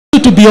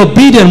to be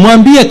obedient,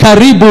 mwambie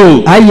karibu.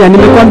 Aya,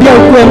 nimekwambia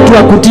ukuwe mtu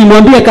wa kutii,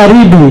 mwambie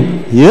karibu.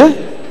 Yeah?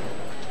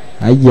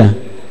 Aya.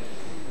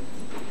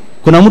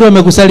 Kuna mtu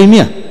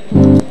amekusalimia?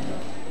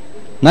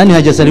 Nani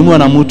hajasalimiwa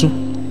na mtu?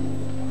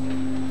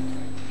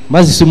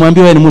 Basi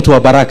simwambie wewe ni mtu wa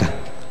baraka.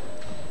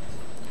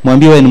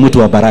 Mwambie wewe ni mtu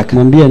wa baraka.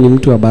 Mwambie ni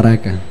mtu wa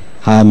baraka.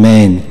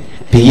 Amen.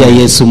 Pigia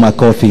Yesu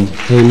makofi.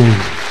 Amen.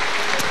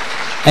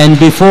 And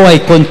before I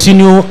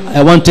continue,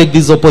 I want to take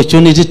this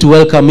opportunity to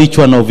welcome each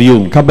one of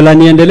you. Kabla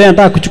niendelee,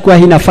 nataka kuchukua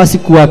hii nafasi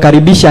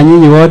kuwakaribisha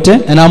nyinyi wote.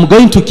 And I'm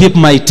going to keep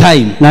my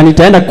time. Na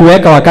nitaenda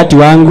kuweka wakati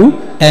wangu.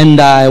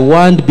 And I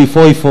want,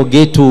 before I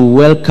forget, to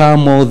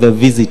welcome all the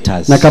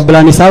visitors. Na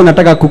kabla nisahau,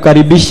 nataka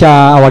kukaribisha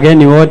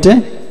wageni wote.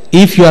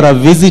 If you are a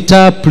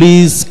visitor,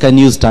 please can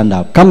you stand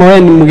up? Kama wewe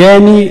ni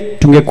mgeni,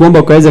 tungekuomba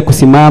ukaweze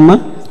kusimama.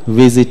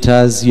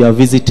 Visitors, you are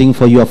visiting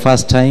for your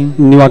first time.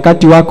 Ni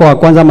wakati wako wa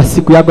kwanza ama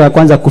siku yako ya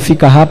kwanza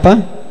kufika hapa.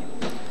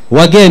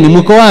 Wageni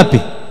mko wapi?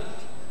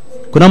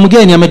 Kuna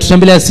mgeni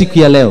ametutembelea siku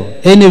ya leo.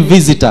 Any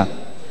visitor?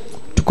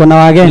 Tuko na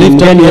wageni,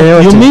 mgeni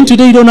yeyote. You mean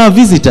today you don't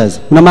have visitors?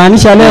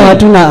 Unamaanisha leo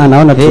hatuna?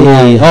 Anaona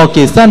tuna.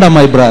 Okay, stand up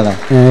my brother.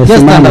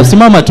 Just stand up.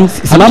 Simama tu.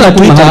 Simama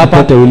tu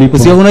hapa.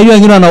 Usio unajua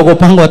wengine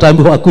wanaogopanga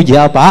wataambiwa wakuje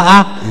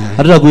hapa.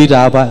 Hatutakuita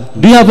hapa.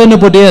 Do you have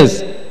anybody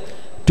else?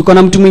 Tuko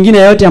na mtu mwingine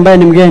yeyote ambaye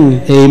ni mgeni?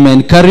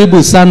 Amen.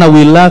 Karibu sana,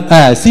 we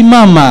love.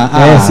 Simama.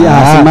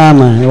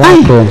 Simama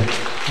wako.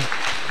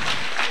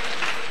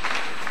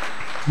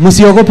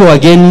 Msiogope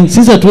wageni.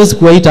 Sisi hatuwezi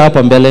kuwaita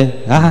hapa mbele.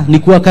 Ni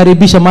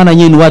kuwakaribisha, maana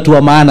nyinyi ni watu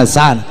wa maana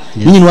sana.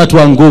 Nyinyi ni watu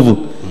wa nguvu.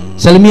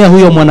 Salimia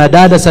huyo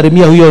mwanadada,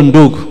 salimia huyo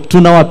ndugu.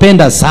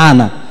 Tunawapenda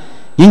sana.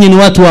 Nyinyi ni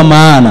watu wa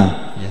maana.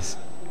 Yes.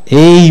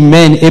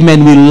 Amen.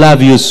 Amen. We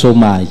love you so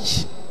much.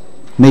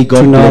 May God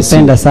bless you.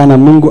 Tunawapenda sana.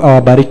 Mungu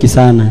awabariki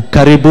sana.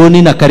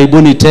 Karibuni na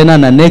karibuni tena,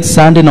 na next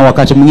Sunday na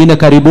wakati mwingine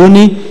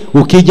karibuni.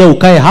 Ukija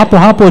ukae hapo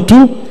hapo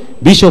tu.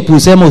 Bishop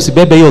usema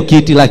usibebe hiyo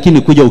kiti,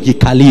 lakini kuja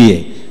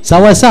ukikalie.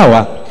 Sawa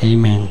sawa?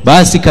 Amen.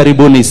 Basi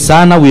karibuni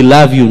sana, we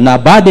love you. Na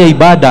baada ya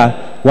ibada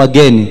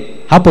wageni,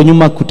 hapo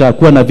nyuma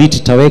kutakuwa na viti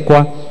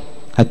tawekwa.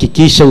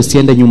 Hakikisha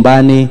usiende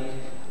nyumbani,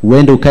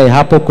 uende ukae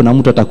hapo, kuna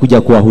mtu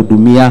atakuja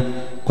kuwahudumia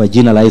kwa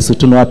jina la Yesu.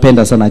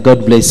 Tunawapenda sana.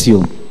 God bless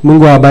you.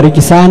 Mungu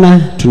awabariki sana.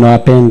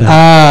 Tunawapenda.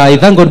 I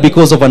thank God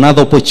because of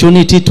another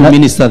opportunity to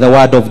minister the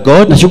word of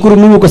God. Nashukuru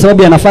Mungu kwa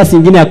sababu ya nafasi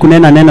nyingine ya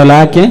kunena neno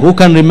lake. Who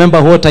can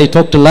remember what I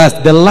talked last?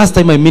 The last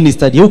time I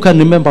ministered, who can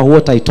remember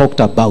what I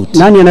talked about?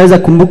 Nani anaweza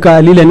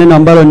kumbuka lile neno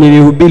ambalo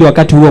nilihubiri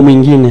wakati huo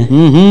mwingine?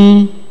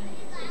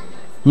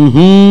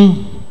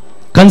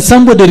 Can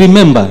somebody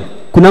remember?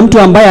 Kuna mtu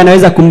ambaye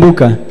anaweza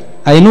kumbuka?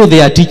 I know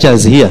there are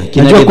teachers here.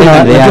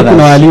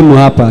 Kuna walimu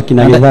hapa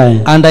kina Githai.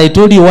 And I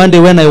told you one day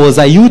when I was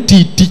a UT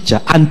teacher,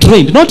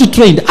 untrained, not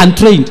trained,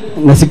 untrained.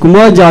 Na siku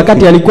moja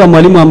wakati alikuwa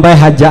mwalimu ambaye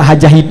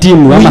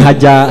hajahitimu ama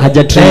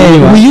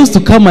hajatrainiwa. We used to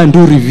come and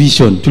do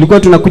revision. Tulikuwa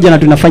tunakuja na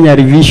tunafanya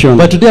revision.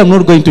 But today I'm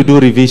not going to do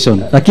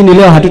revision. Lakini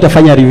leo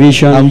hatutafanya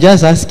revision. I'm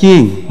just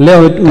asking.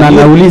 Leo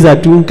nauliza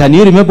tu. Can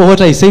you remember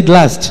what I said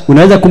last?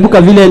 Unaweza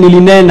kumbuka vile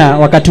nilinena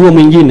wakati huo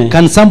mwingine?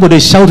 Can somebody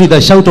shout with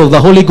the shout of the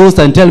Holy Ghost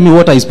and tell me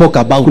what I spoke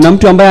about? Kuna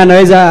mtu ambaye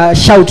anaweza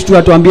shout tu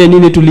atuambie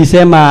nini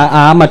tulisema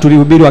ama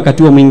tulihubiri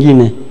wakati huo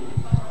mwingine?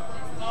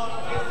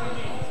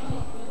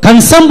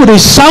 Can somebody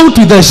shout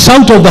with the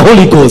shout of the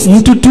Holy Ghost?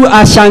 Mtu tu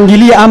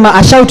ashangilie ama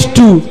ashout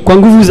tu kwa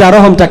nguvu za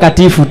Roho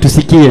Mtakatifu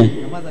tusikie.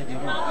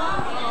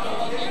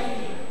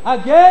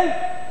 Again.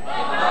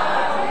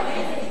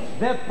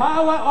 The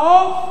power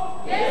of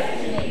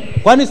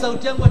destiny. Kwani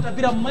sauti yangu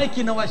atabira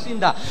mic na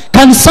washinda.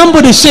 Can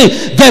somebody say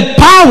the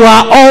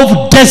power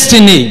of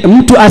destiny?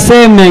 Mtu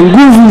aseme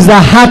nguvu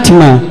za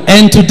hatima.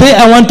 And today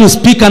I want to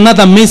speak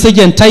another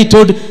message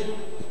entitled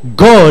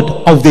God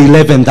of the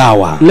 11th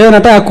hour. Leo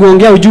nataka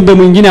kuongea ujumbe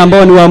mwingine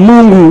ambao ni wa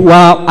Mungu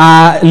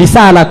wa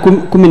lisaa la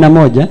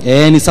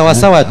 11. Ni sawa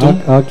sawa tu.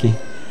 Okay.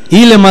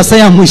 Ile masaa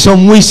ya mwisho.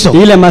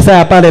 Ile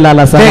masaa pale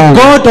la saa. The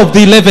God of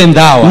the 11th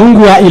hour.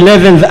 Mungu wa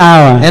 11th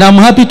hour. And I'm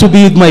happy to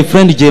be with my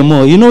friend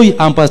Jemo. You know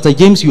I'm Pastor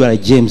James, you are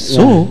James.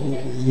 So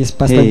yes,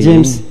 Pastor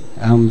James,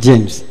 I'm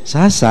James.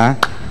 Sasa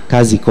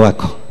kazi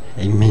kwako.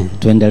 Amen.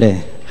 Tuendelee.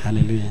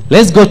 Hallelujah.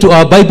 Let's go to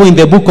our Bible in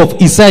the book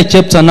of Isaiah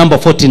chapter number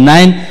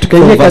 49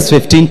 from verse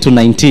 15 to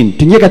 19.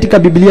 Tuingie katika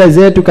Biblia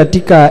zetu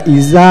katika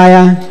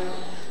Isaiah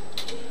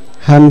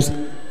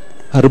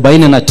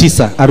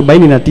 49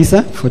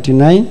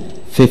 49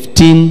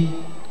 15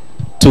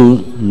 to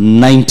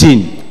 19.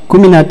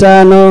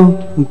 15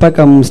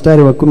 mpaka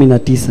mstari wa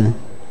 19.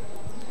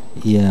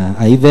 Yeah,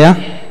 are you there?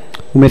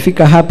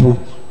 Umefika hapo?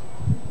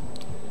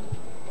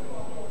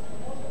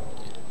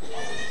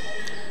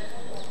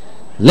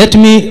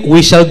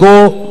 We shall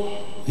go,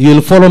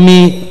 you'll follow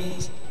me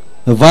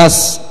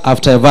verse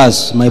after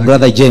verse, my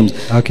brother James.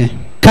 Okay.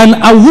 Can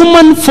a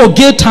woman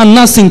forget her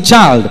nursing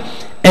child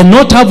and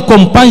not have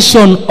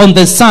compassion on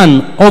the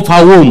son of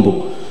her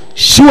womb?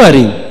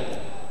 Surely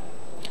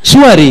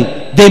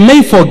they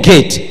may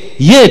forget,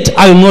 yet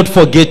I will not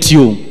forget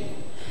you.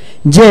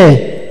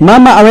 Je,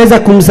 mama aweza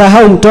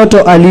kumsahau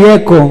mtoto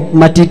aliyeko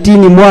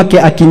matitini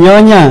mwake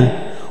akinyonya?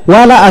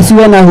 wala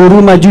asiwe na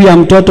huruma juu ya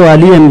mtoto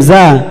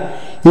aliyemzaa.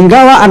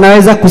 Ingawa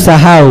anaweza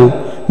kusahau,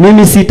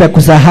 mimi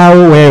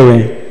sitakusahau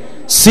wewe.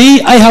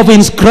 See, I have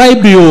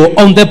inscribed you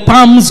on the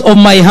palms of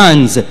my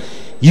hands.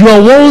 Your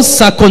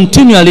walls are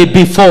continually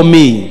before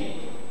me.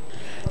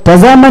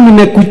 Tazama,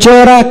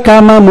 nimekuchora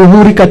kama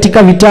muhuri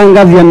katika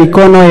vitanga vya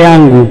mikono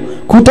yangu.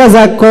 Kuta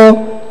zako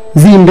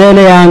zi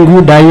mbele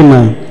yangu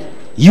daima.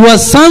 Your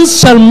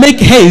sons shall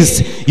make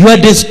haste, your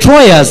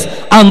destroyers,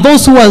 and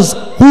those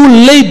who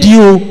laid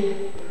you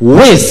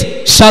waste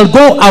shall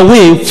go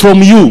away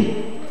from you.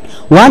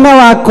 Wana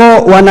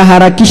wako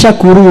wanaharakisha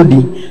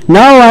kurudi,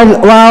 nao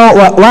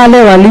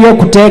wale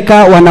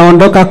waliokuteka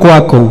wanaondoka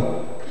kwako.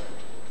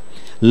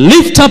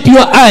 Lift up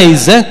your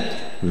eyes,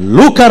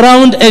 look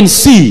around and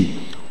see.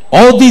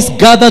 All these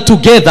gather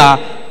together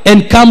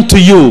and come to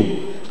you.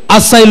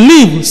 As I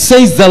live,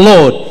 says the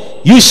Lord,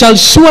 you shall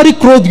surely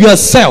clothe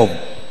yourself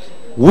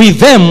with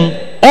them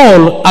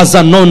all as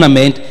an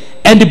ornament,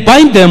 and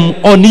bind them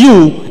on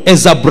you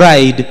as a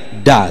bride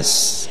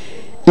does.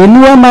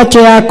 Inua macho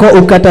yako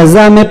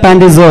ukatazame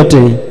pande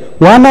zote.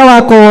 Wana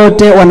wako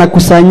wote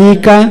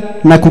wanakusanyika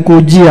na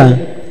kukujia.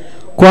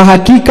 Kwa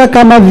hakika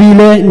kama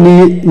vile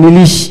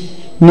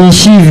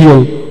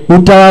niishivyo,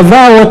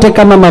 utawavaa wote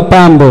kama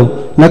mapambo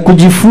na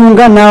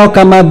kujifunga nao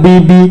kama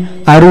bibi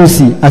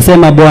arusi,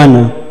 asema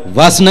Bwana.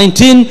 Verse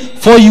 19,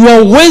 for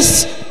your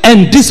wastes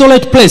and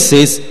desolate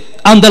places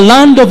and the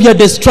land of your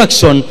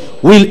destruction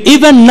will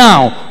even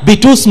now be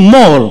too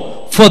small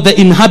for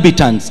the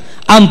inhabitants,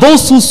 and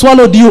those who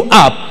swallowed you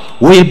up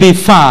will be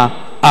far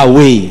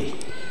away.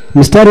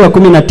 Mstari wa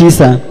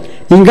 19,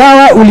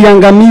 ingawa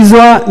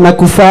uliangamizwa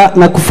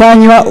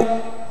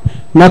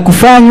na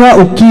kufanywa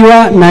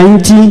ukiwa na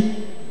nchi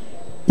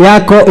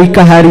yako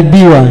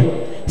ikaharibiwa,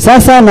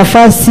 sasa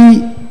nafasi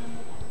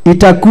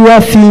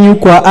itakuwa finyu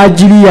kwa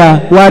ajili ya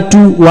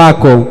watu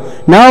wako,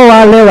 nao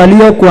wale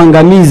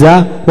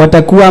waliokuangamiza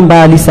watakuwa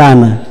mbali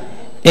sana.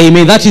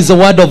 Amen. That is the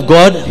word of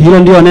God. Hilo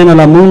ndio neno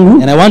la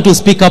Mungu. And I want to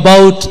speak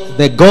about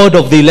the God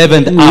of the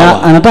 11th hour.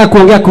 Anataka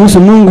kuongea kuhusu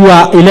Mungu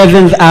wa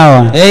 11th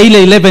hour.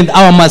 Ile 11th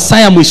hour, masaa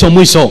ya mwisho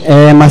mwisho.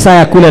 Masaa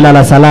ya kule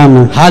lala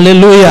salama.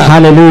 Hallelujah.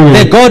 Hallelujah.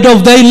 The God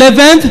of the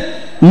 11th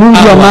Mungu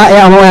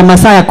wa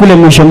masaa ya kule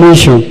mwisho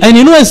mwisho. And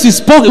you know,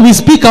 as we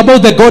speak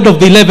about the God of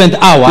the 11th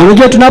hour,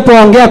 unajua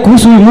tunapoongea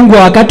kuhusu Mungu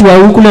wa wakati wa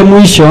kule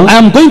mwisho, I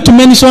am going to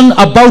mention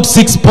about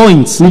 6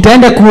 points.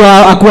 Nitaenda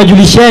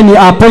kuwajulisheni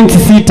points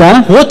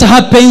 6. What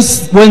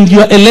happens when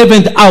your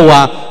 11th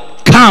hour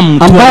come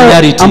to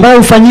reality, ambayo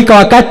ufanyika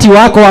wakati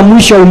wako wa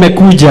mwisho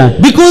umekuja.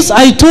 Because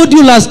I told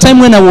you last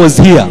time when I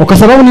was here, kwa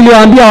sababu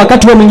niliwaambia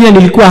wakati wa mwingine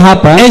nilikuwa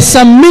hapa, as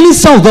a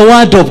minister of the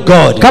word of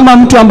God, kama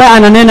mtu ambaye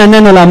ananena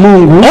neno la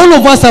Mungu, all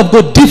of us have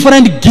got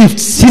different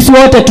gifts. Sisi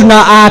wote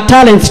tuna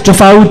talents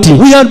tofauti.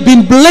 We have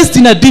been blessed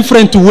in a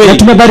different way. Na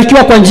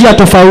tumebarikiwa kwa njia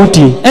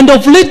tofauti. And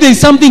of late there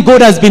is something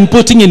God has been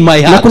putting in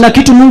my heart. Na kuna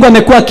kitu Mungu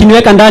amekuwa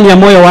akiniweka ndani ya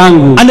moyo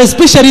wangu. And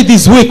especially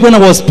this week when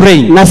I was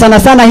praying. Na sana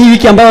sana hii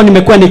wiki ambayo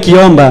nimekuwa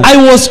nikiomba, I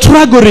was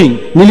struggling.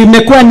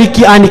 Nilimekuwa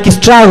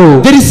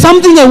struggle. There is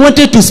something I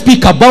wanted to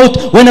speak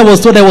about when I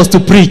was told I was to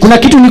preach. Kuna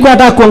kitu nilikuwa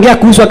nataka kuongea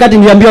kuhusu wakati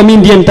niliambiwa mimi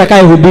ndiye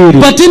nitakayehubiri.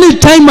 But any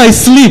time I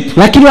sleep,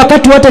 lakini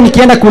wakati wote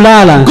nikienda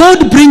kulala,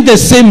 God bring the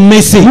same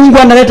message. Mungu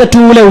analeta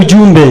tu ule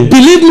ujumbe.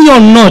 Believe me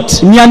or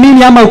not,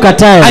 niamini ama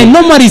ukatae, I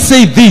normally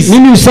say this.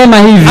 Mimi husema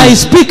hivi. I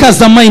speak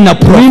as a minor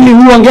prophet.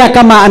 Mimi huongea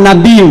kama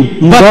nabii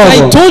mdogo. But I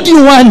told you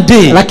one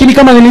day, lakini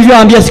kama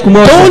nilivyowaambia siku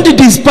moja,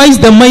 don't despise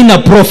the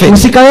minor prophet.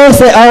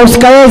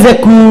 Usikaweze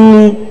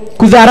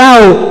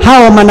kudharau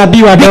hao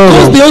manabii wadogo.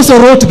 Because they also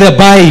wrote the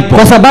Bible.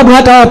 Kwa sababu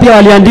hata wao pia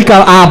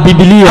waliandika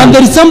Biblia. And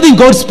there is something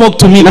God spoke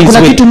to me this week. Na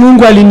kuna kitu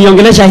Mungu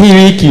aliniongelesha hii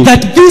wiki.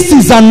 That this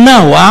is an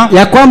hour,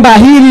 ya kwamba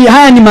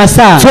haya ni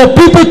masaa, for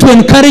people to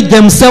encourage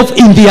themselves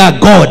in their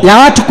God. Ya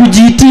watu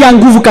kujitia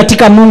nguvu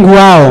katika Mungu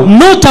wao.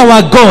 Not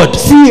our God.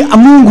 Si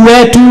Mungu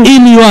wetu.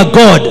 In your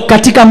God.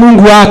 Katika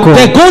Mungu wako.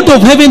 The God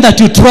of heaven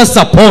that you trust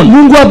upon.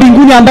 Mungu wa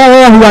mbinguni ambaye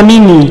wewe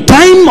huamini.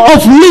 Time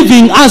of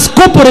living as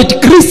corporate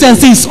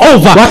Christians is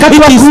over.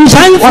 It is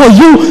time for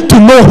you to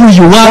know who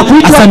you are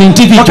as an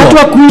individual. Wakati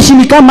wa kuishi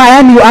ni kama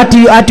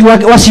ati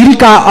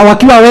washirika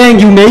wakiwa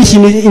wengi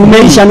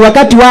umeisha. Ni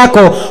wakati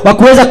wako wa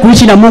kuweza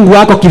kuishi na Mungu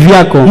wako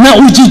kivyako. Na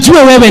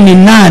ujijue wewe ni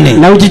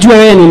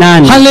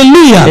nani.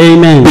 Hallelujah.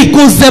 Amen.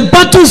 Because the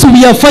battles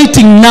we are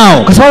fighting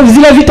now, kwa sababu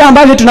zile vita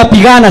ambavyo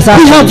tunapigana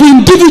sasa, we have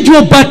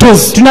individual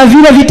battles. Tuna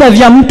vile vita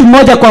vya mtu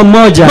mmoja kwa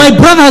mmoja. My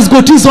brother has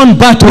got his own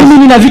battles. Mimi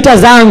nina vita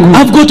zangu.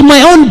 I've got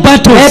my own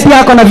battles. Yeye pia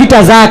ako na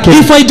vita zake.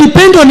 If I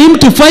depend on him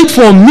to fight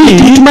for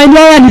me, tumaini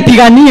yeye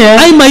anipiganie,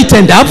 I might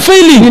end up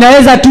failing.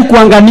 Ninaweza tu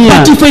kuangamia.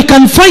 But if I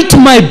can fight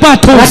my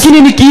battles,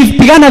 lakini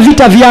nikipigana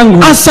vita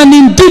vyangu as an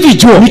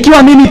individual,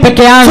 nikiwa mimi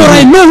peke yangu, for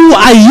I know who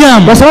I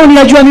am, kwa sababu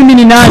ninajua mimi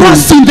ni nani,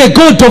 trust in the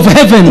God of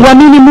heaven,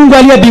 kuamini Mungu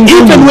aliye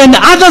mbinguni. Even when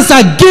others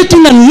are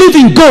getting and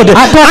leaving God,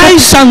 I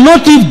shall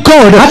not leave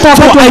God,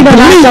 for I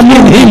believe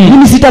in him.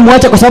 Mimi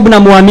sitamwacha kwa sababu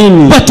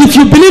namuamini. But if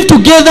you believe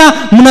together,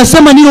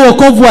 mnasema ni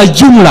wokovu wa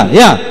jumla.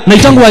 Yeah,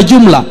 naitangu wa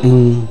jumla.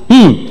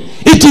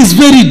 It It is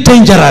very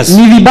dangerous.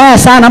 Ni vibaya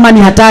sana ama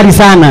ni hatari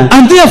sana.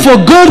 And therefore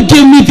God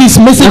gave me this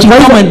message to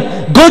come and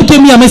God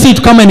gave me a message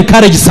to come and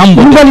encourage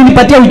somebody. Mungu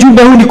alinipatia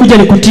ujumbe huu nikuja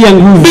nikutia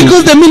nguvu.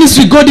 Because the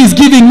ministry God is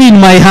giving me in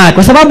my heart.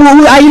 Kwa sababu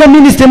ile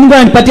ministry Mungu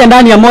ananipatia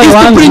ndani ya moyo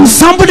wangu. To bring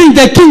somebody in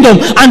the kingdom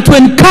and to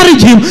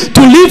encourage him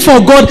to live for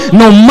God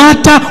no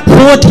matter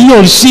what he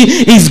or she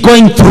is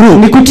going through.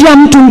 Nikutia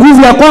mtu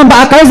nguvu ya kwamba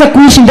akaweza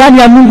kuishi ndani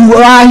ya Mungu,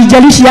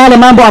 haijalishi yale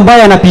mambo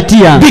ambayo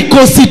anapitia.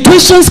 Because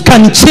situations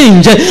can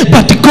change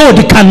but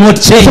God cannot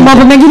change. So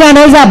mambo mengine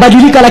yanaweza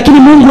kubadilika lakini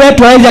Mungu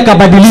wetu hawezi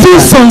akabadilika.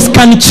 Seasons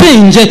can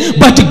change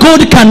but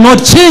God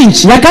cannot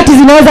change. Nyakati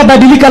zinaweza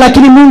badilika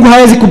lakini Mungu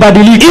hawezi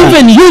kubadilika.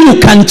 Even you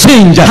can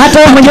change. Hata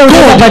wewe mwenyewe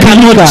unaweza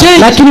badilika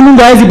lakini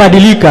Mungu hawezi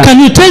badilika. Can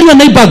you tell your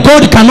neighbor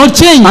God cannot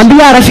change?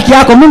 Ambia rafiki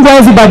yako Mungu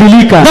hawezi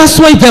badilika. That's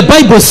why the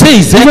Bible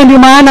says, hivyo ndio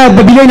maana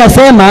Biblia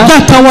inasema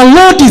that our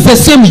Lord is the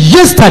same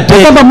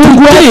yesterday, kwamba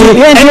Mungu wetu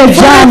yeye ndiye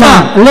jana,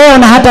 leo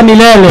na hata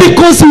milele.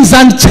 Because he is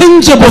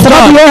unchangeable. Kwa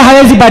sababu yeye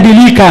hawezi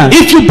badilika.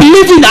 If you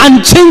believe in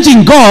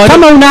unchanging God,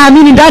 kama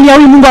unaamini ndani ya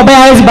huyu Mungu ambaye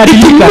hawezi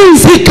badilika, it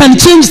means he can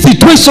change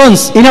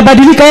situations.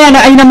 Inabadilika yeye,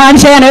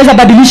 inamaanisha yeye anaweza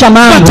badilisha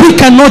mambo. But he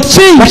cannot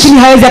change. Lakini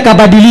hawezi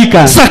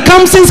akabadilika.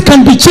 Circumstances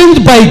can be changed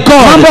by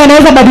God. Mambo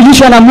yanaweza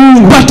badilishwa na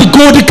Mungu. But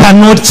God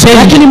cannot change.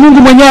 Lakini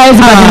Mungu mwenyewe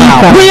hawezi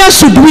badilika. Where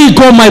should we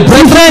go, my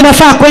brethren?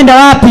 Tunafaa kwenda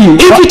wapi?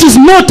 If it is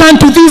not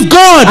unto this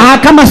God,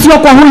 kama sio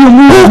kwa huyu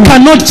Mungu who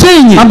cannot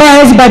change, ambaye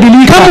hawezi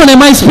badilika. Come on,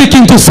 am I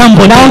speaking to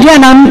somebody? Naongea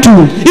na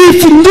mtu.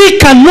 If we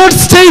cannot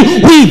stay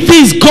with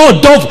this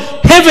God of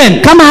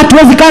heaven, kama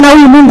hatuwezi kana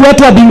huyu Mungu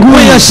wetu wa mbinguni,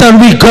 where shall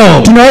we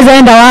go? Tunaweza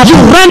enda wapi? You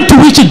run to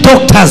which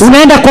doctors?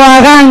 Unaenda kwa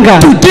waganga.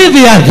 Today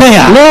they are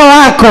there. Leo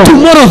wako.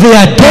 Tomorrow they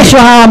are dead. Kesho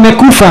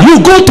hawamekufa. You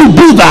go to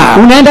Buddha.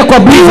 Unaenda kwa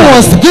Buddha. He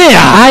was there.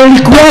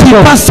 Alikuwepo.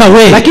 He passed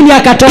away. Lakini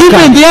akatoka.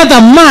 Even the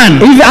other man.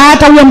 Hivi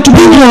hata huyo mtu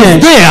mwingine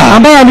there.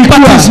 ambaye alikuwa.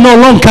 But he's no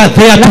longer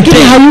there today. Lakini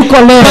hayuko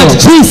leo. But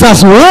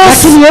Jesus was.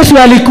 Lakini Yesu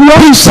alikuwa.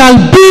 He shall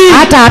be.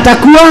 Hata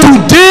atakuwa.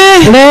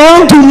 Today.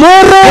 Leo.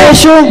 Tomorrow.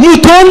 Kesho.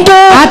 Mtondo.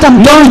 Hata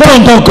mtondo.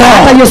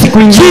 Hata hiyo siku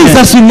ingine.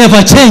 Jesus will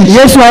never change.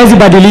 Yesu hawezi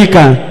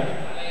badilika.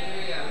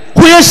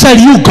 Where shall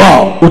you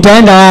go?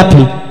 Utaenda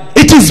wapi?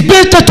 It is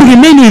better to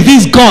remain with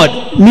this God.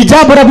 Ni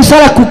jambo la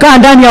busara kukaa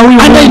ndani ya huyu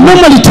Mungu. And I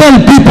normally tell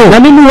people, na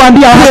mimi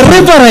huambia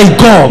wherever I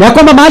go, ya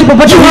kwamba mahali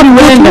popote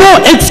unaenda,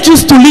 no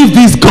excuse to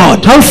leave this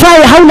God.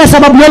 Haufai, hauna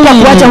sababu yoyote ya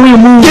kuacha huyu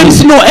Mungu. There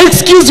is no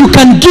excuse you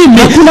can give me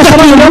that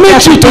will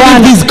make you to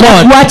leave this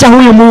God. Kuacha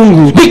huyu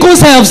Mungu.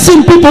 Because I have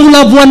seen people who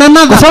love one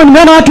another. Kwa sababu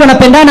nimeona watu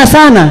wanapendana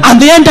sana. And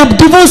they end up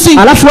divorcing.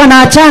 Alafu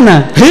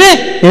wanaachana.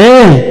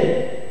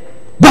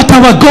 But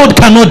our God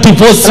cannot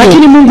divorce you.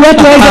 Lakini Mungu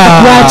wetu hawezi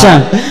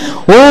kukuacha.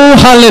 Oh,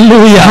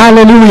 hallelujah.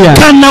 Hallelujah.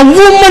 Can a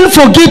woman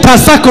forget her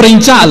suckling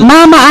child?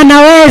 Mama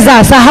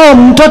anaweza sahau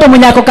mtoto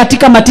mwenye ako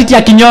katika matiti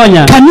ya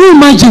kinyonya. Can you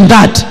imagine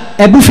that?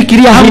 Hebu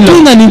fikiria hilo. I'm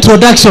doing an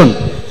introduction.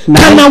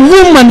 Can a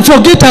woman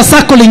forget her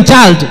suckling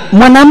child?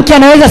 Mwanamke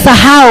anaweza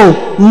sahau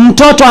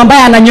mtoto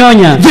ambaye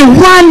ananyonya. The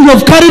one you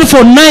have carried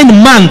for 9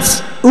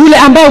 months. Ule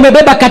ambaye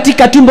umebeba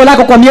katika tumbo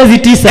lako kwa miezi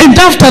 9. And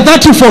after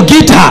that you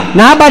forget her.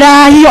 Na baada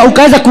ya hiyo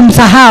ukaweza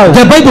kumsahau.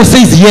 The Bible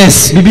says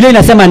yes. Biblia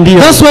inasema ndio.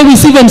 That's why we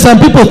see when some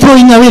people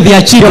throwing away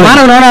their children.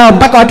 Maana unaona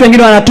mpaka watu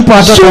wengine wanatupa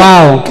watoto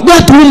wao.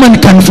 That woman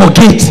can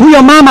forget.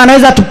 Huyo mama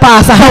anaweza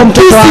sahau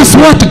mtoto wake. This is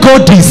what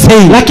God is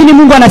saying. Lakini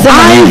Mungu anasema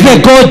I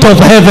the God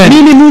of heaven.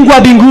 Mimi Mungu wa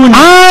mbinguni.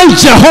 I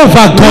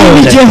Jehovah God.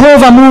 Mimi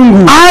Jehova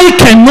Mungu. I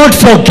cannot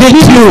forget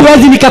you.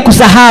 Siwezi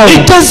nikakusahau.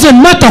 It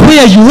doesn't matter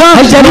where you are.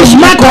 Haijalishi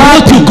no matter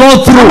what you go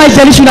through.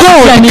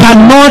 God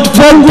cannot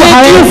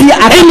forget you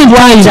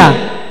anyway.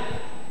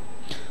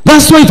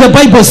 That's why the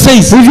Bible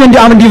says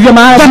ndivyo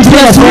maana that he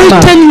has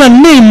written your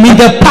name in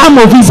the palm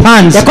of his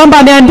hands. Ya kwamba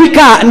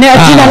ameandika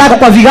jina lako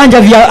kwa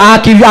viganja vya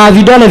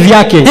vidole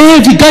vyake.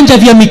 Viganja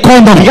vya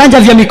mikono. Viganja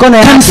vya mikono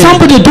yake. Can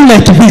somebody do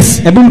like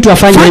this? Hebu mtu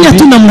afanye hivi. Fanya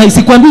tu namna hii,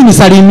 sikwambii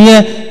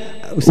nisalimie.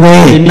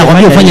 Wewe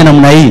nakwambia ufanye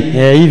namna hii.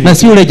 Na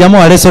si yule jamaa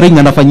wa wrestling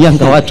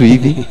anafanyianga watu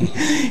hivi.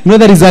 You know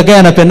there is a guy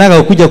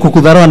anapendaga kuja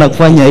kukudharau na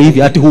kufanya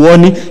hivi, ati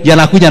huoni,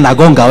 anakuja na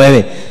gonga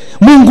wewe.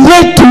 Mungu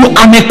wetu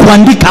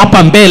amekuandika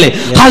hapa mbele.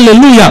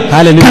 Hallelujah.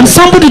 Can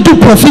somebody do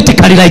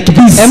prophetically like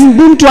this?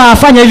 Mtu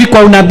afanye hivi kwa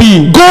unabii.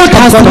 God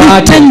has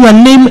written your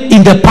name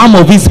in the palm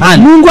of his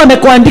hand. Mungu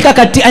amekuandika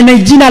katika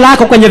jina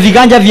lako kwenye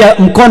viganja vya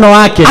mkono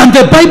wake. And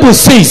the Bible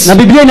says, na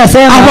Biblia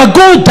inasema, our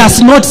God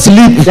does not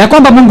sleep. Ya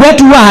kwamba Mungu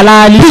wetu huwa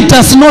halali. He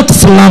does not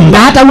slumber. Na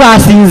hata huwa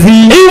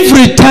hasinzii.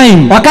 Every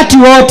time, wakati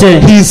wote,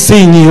 he is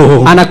seeing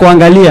you.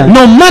 Anakuangalia.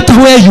 No matter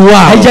where you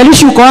are.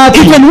 Haijalishi uko wapi.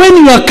 Even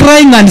when you are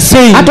crying and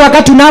saying, hata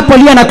wakati unapolia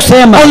na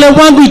kusema, ole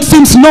wangu, it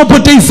seems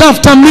nobody is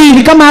after me.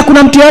 Ni kama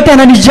hakuna mtu yote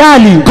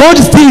ananijali.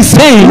 God still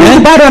saying,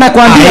 bado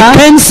anakuambia, I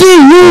can see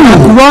you.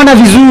 Kuona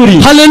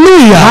vizuri.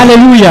 Hallelujah.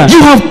 Hallelujah.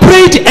 You have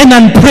prayed and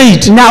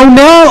unprayed. Na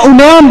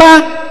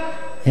umeomba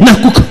na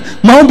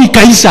maombi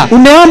kaisha.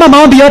 Umeomba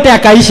maombi yote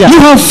yakaisha. You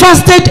have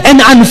fasted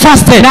and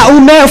unfasted. Na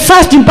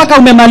umefast mpaka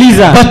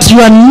umemaliza. But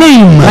your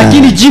name,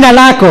 lakini jina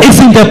lako is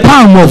in the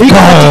palm of God.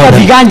 Katika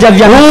viganja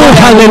vya Mungu.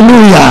 Oh,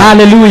 hallelujah.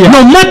 Hallelujah.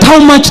 No matter how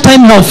much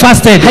time you have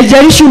fasted,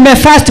 haijalishi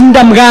umefast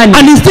muda mgani,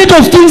 and instead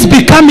of things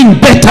becoming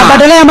better,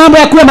 badala ya mambo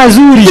yakuwe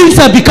mazuri, things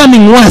are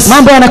becoming worse,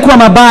 mambo yanakuwa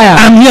mabaya.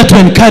 I'm here to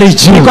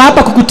encourage you. Niko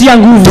hapa kukutia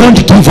nguvu.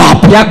 Don't give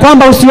up. Ya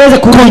kwamba usiweze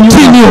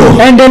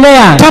continue.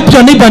 Endelea. Tap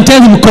your neighbor and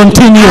tell him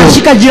continue.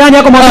 Shika jirani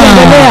yako mwambie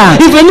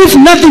endelea. Even if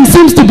nothing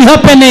seems to be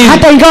happening,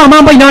 hata ingawa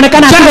mambo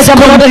inaonekana hakuna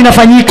jambo lolote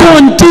linafanyika,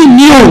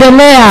 continue.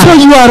 Endelea. So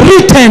you are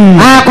written.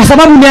 Kwa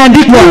sababu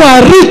umeandikwa. You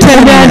are written.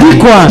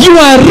 Umeandikwa. You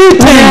are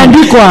written.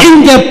 Umeandikwa.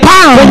 In the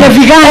palm kwenye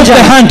viganja of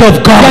the hand of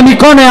God. Ya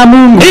mikono ya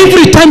Mungu.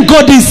 Every time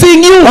God is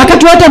seeing you,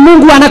 wakati wote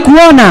Mungu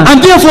anakuona.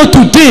 And therefore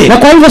today, na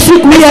kwa hivyo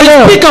siku hii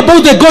leo, speak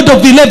about the God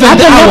of the 11th hour.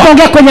 Hata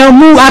tunapoongea kwenye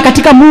Mungu,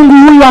 katika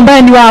Mungu huyu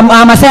ambaye ni wa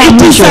masaa ya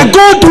mwisho. It is a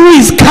God who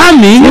is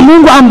coming. Ni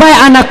Mungu ambaye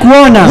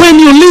anakuona when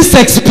you least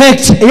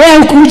expect. Yeye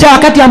hukuja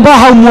wakati ambao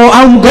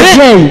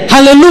haumgojei.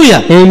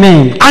 Hallelujah.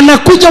 Amen.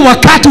 Anakuja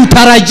wakati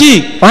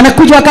utarajii.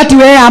 Anakuja wakati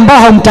wewe ambao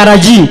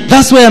haumtarajii.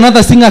 That's why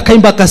another singer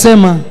kaimba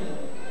akasema,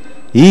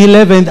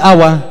 11th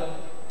hour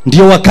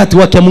ndio wakati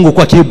wake Mungu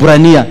kwa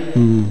Kiebrania.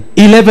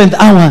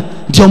 11th hour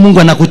ndio Mungu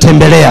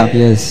anakutembelea.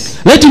 Yes.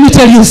 Let me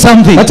tell you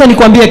something. Acha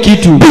nikwambie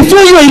kitu.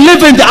 Before your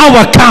 11th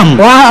hour come,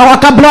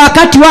 kabla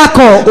wakati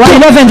wako wa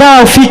 11th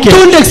hour ufike,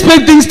 don't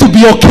expect things to be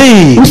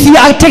okay.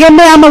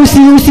 Usitegemee ama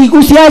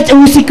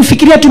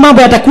usifikirie tu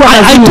mambo yatakuwa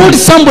mazuri. I told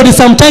somebody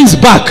sometimes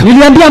back.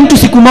 Niliambia mtu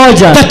siku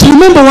moja. That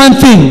remember one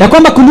thing. Ya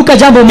kwamba kumbuka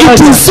jambo moja.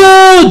 It is so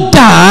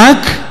dark.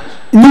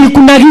 Ni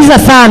kuna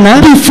sana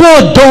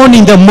before dawn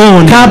in the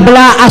morning.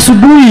 Kabla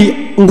asubuhi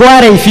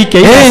ngware ifike.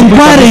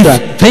 Ngware.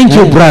 Thank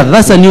you brother.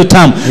 That's a new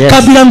term. Yes.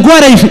 Kabla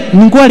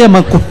ngware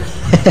mako.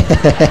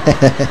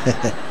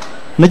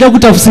 Najua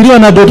kutafsiriwa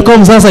na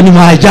 .com sasa ni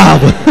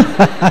maajabu.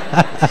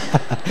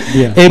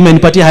 Yeah. Amen,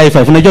 nipatie high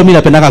five. Unajua mimi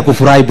napendanga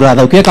kufurahi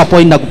brother. Ukiweka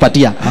point na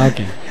kupatia.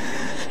 Okay.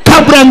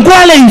 Kabla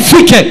ngwale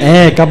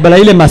ifike. Kabla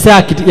ile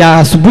masaa ya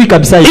asubuhi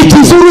kabisa ifike.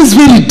 It is always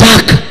very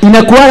dark.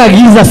 Inakuwa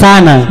giza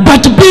sana.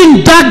 But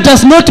being dark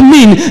does not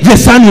mean the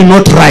sun will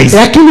not rise.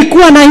 Lakini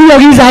kuwa na hiyo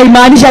giza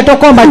haimaanishi hata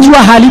kwamba jua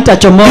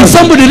halitachomoza. Is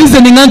somebody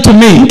listening unto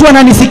me? Mtu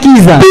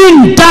ananisikiza.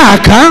 Being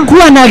dark,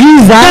 kuwa na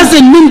giza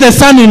doesn't mean the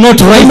sun will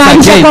not rise again.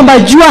 Haimaanishi kwamba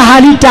jua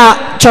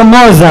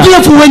halitachomoza.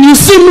 Therefore when you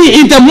see me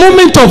in the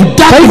moment of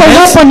darkness, kwa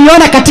hivyo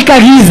unaponiona katika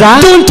giza,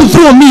 don't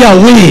throw me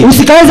away.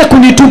 Usikaweze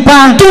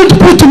kunitupa. Don't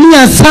put me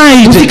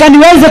aside.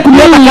 Usikaniweze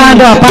kuniweka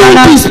kando, hapana.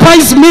 Don't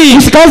despise me.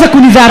 Usikaweze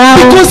kunidharau.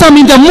 Because I'm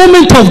in the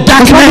moment of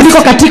darkness.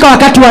 Niko katika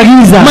wakati wa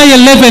giza. My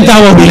 11th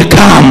hour will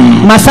come.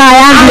 Masaa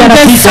yangu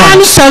yanafika.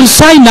 The sun shall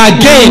shine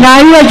again. Na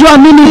hiyo jua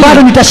mimi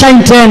bado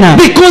nitashine tena.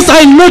 Because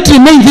I not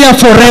remain there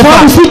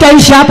forever.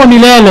 Sitaishi hapo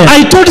milele.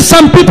 I told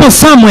some people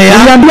somewhere.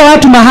 Niliambia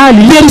watu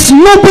mahali. There is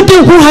nobody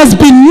who has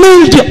been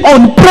nailed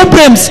on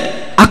problems.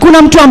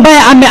 Hakuna mtu ambaye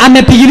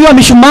amepigiliwa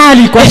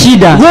mishumari kwa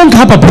shida. Wrong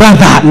hapa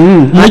brother.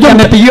 Unajua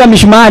amepigiliwa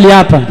mishumari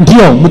hapa.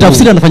 Ndio,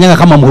 mtafsiri anafanyanga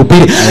kama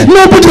mhubiri.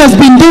 Nobody has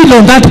been nailed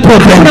on that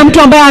problem. Hakuna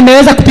mtu ambaye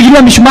ameweza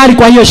kupigiliwa mishumari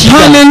kwa hiyo shida.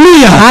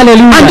 Hallelujah.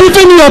 Hallelujah. And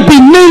even you have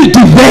been nailed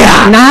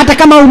there. Na hata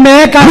kama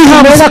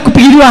umeweza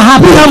kupigiliwa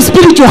hapa. We have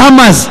spiritual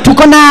hammers.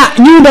 Tuko na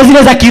nyundo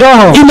zile za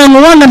kiroho.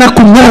 Inang'oana na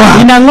kung'oa.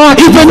 Inang'oa.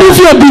 Even if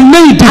you have been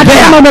nailed there.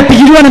 Hata kama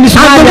umepigiliwa na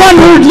mishumari. And the one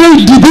who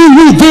nailed you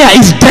there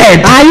is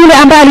dead. Yule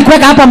ambaye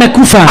alikuweka hapa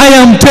amekufa.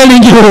 I'm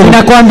telling you,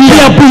 nakwambia,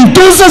 we are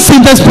bulldozers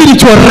in the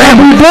spiritual realm,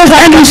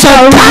 and we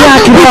shall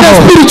turn with the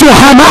spiritual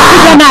hammer.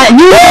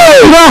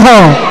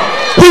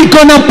 We're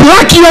gonna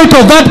pluck you out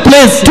of that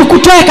place.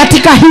 Tukutoe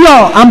katika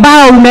hiyo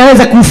ambao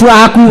umeweza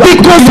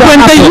because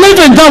when the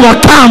 11th hour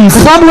comes,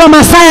 sababu wa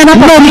masaa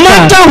yanapofika,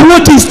 no matter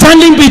what is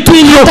standing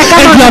between you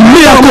and your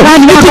miracle,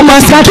 it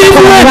must give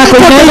way, for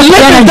the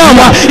 11th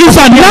hour is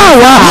an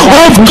hour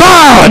of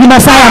God. Ni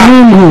masaa ya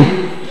Mungu.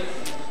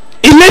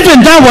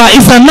 11th hour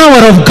is an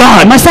hour of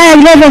God. Masaa ya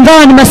 11th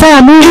hour ni masaa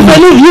ya Mungu.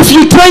 Even if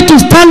you try to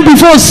stand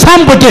before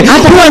somebody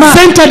who has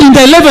entered in the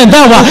 11th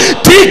hour,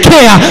 take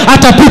care,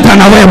 atapita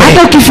na wewe.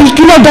 Hata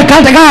ukifikiria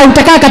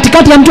utakaa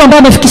katikati ya mtu ambaye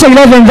amefikisha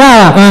 11th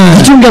hour,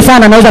 jichunge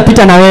sana, anaweza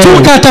pita na wewe.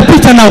 Chuka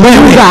atapita na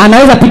wewe.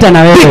 Anaweza pita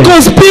na wewe.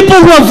 Because people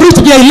who have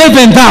reached their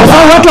 11th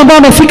hour, watu ambao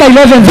wamefika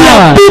 11th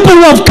hour, people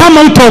who have come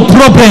out of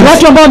problems,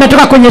 watu ambao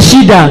wametoka kwenye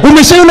shida.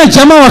 Umeshaona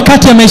jamaa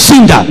wakati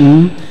ameshinda.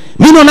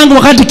 Mimi naona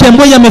wakati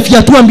Kemboi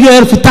amefiatua mbio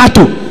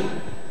 3,000.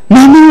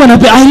 Na mimi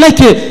I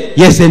like it.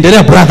 Yes,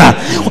 endelea brother.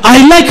 I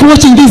like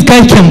watching this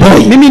guy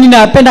Kemboi. Mimi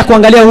ninapenda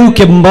kuangalia huyu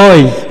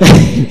Kemboi.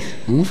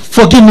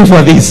 Forgive me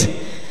for this.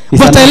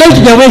 But I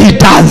like the way he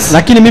does.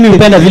 Lakini mimi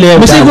hupenda vile yeye.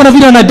 Mshaikuona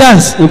vile ana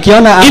dance.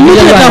 Ukiona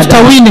immediately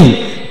after winning,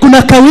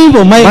 kuna kawimbo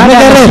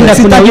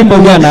kuna wimbo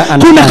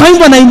kuna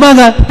kawimbo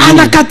anaimba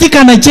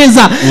anakatika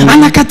anacheza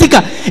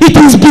anakatika. It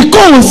is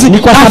because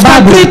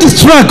after great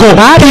struggle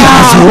he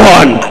has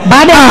won.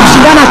 Baada ya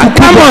kushindana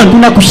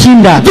kuna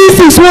kushinda. This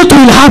is what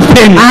will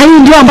happen. Hii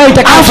ndio ambayo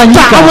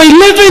itakayofanyika. After our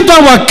 11th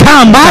hour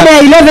come. Baada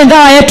ya 11th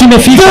hour yetu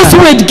imefika. Those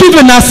who had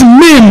given us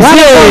names.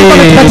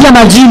 Wanakupatia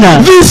majina.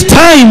 This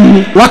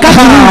time wakati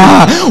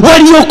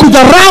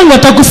waliokudharau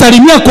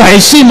watakusalimia kwa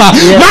heshima.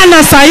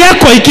 Maana saa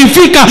yako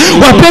ikifika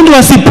wapendwa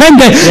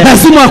wasipende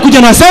lazima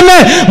wakuja na waseme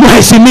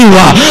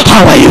mheshimiwa,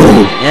 how are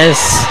you? Yes.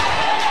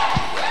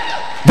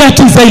 That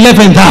is the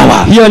 11th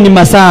hour. Hiyo ni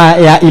masaa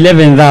ya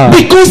 11th hour.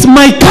 Because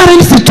my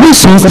current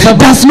situation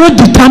does not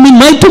determine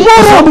my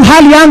tomorrow.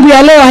 Hali yangu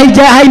ya leo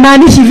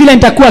haimaanishi vile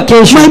nitakuwa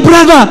kesho. My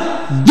brother,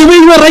 the way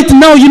you are right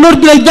now, you not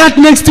be like that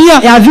next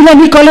year. Ya vile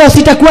niko leo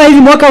sitakuwa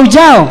hivi mwaka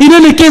ujao. In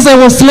any case, I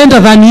was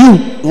slender than you.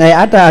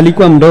 Hata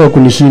alikuwa mdogo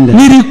kunishinda.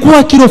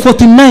 Nilikuwa kilo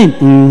 49.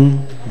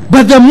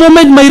 But the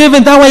moment my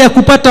 11th hour ya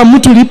kupata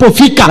mtu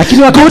ilipofika, God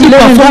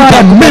performed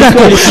a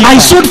miracle. I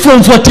shot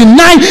from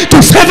 49 to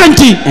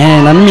 70.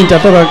 Na mimi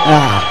nitatoka.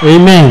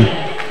 Amen.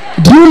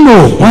 Do you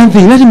know one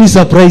thing? Let me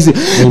surprise you.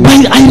 But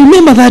I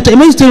remember that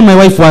time. I used to tell my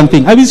wife one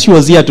thing. I wish she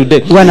was here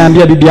today.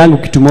 Naambia bibi yangu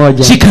kitu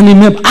moja. She can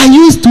remember. I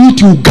used to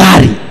eat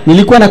ugali.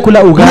 Nilikuwa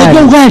nakula ugali.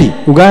 Unajua ugali?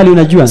 Ugali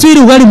unajua? Sio ile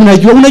ugali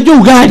mnajua. Unajua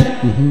ugali?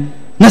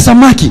 Na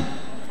samaki.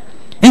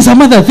 And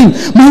some other thing.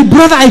 My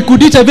brother, I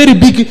could eat a very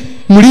big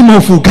mlima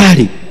of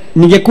ugali.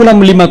 Ningekula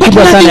mlima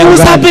kubwa sana ya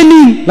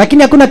ugali.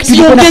 Lakini hakuna kitu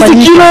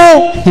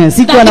kinafanyika.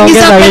 Sikuwa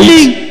naongeza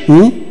weight.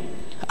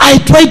 I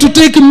tried to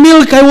take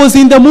milk. I was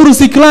in the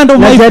Murusi clan of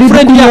my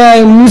friend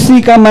here.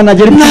 Musi kama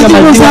najaribu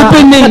kunywa maziwa.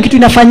 Hakuna kitu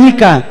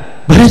inafanyika.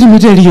 But let me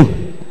tell you.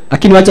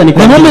 Lakini wacha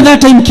nikwambie. The moment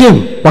that time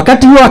came.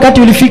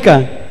 Wakati ulifika.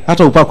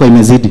 Hata upako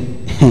imezidi.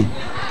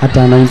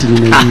 Hata 90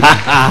 imezidi.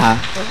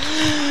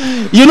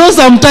 You know,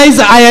 sometimes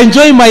I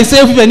enjoy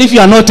myself even if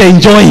you are not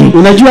enjoying.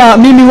 Unajua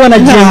mimi huwa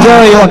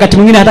najienjoy wakati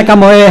mwingine hata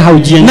kama wewe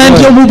haujienjoy. Na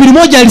ndio mhubiri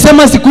mmoja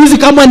alisema siku hizi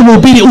kama ni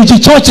mhubiri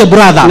ujichoche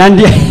brother. Na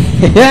ndio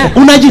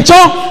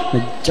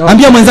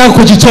ambia mwenzako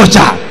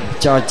kujichocha.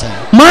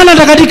 Maana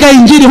katika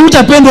injili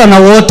hutapendwa na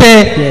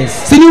wote.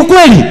 Si ni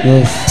ukweli?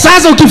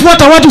 Sasa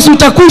ukifuata watu si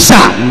utakwisha.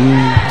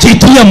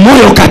 Jitie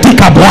moyo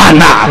katika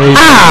Bwana.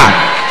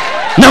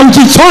 Na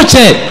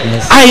ujichoche.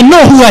 I know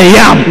who I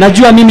am.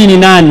 Najua mimi ni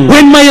nani.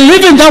 When my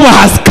 11th hour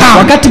has come,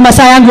 wakati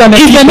masaa yangu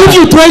yamefika, even if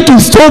you try to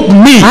stop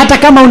me, hata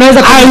kama unaweza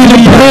I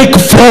will break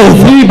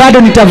forth. Mimi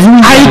bado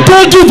nitavunja. I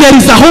told you there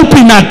is a hope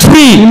in a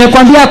tree.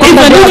 Nimekwambia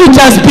kwamba even if it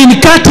has been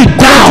cut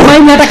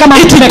down, hata kama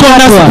it is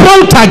gonna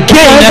sprout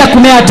again.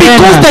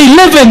 Because the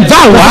 11th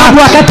hour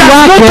wakati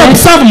wake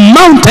observe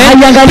mountain,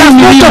 haiangalii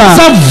milima,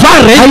 observe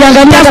valley,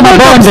 haiangalii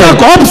mabonde,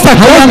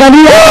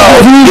 haiangalii.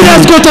 It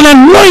has got an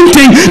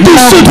anointing to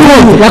shoot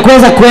through. Ya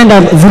kuweza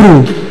kwenda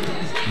through.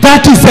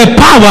 That is the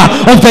power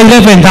of the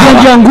 11th hour.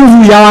 Ndio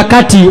nguvu ya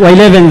wakati wa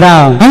 11th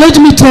hour. And let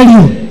me tell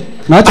you,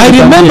 I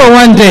remember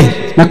one day.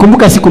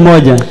 Nakumbuka siku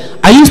moja.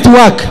 I used to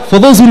work,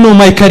 for those who know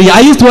my career,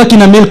 I used to work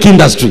in a milk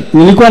industry.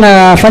 Nilikuwa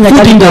nafanya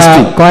kazi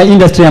kwa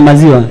industry ya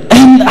maziwa.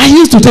 And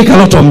I used to take a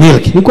lot of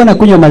milk. Nilikuwa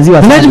nakunywa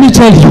maziwa sana. Let me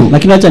tell you,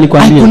 lakini acha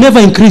nikwambie, I could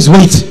never increase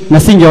weight. Na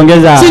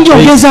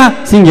singeongeza.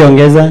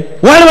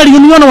 Wale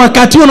waliniona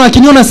wakati huo na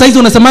wakiniona saizi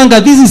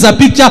unasemanga this is a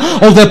picture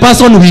of the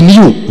person we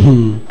knew.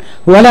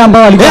 Wale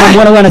ambao walikuwa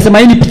wanaona wanasema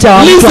hii ni picha ya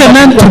mtu.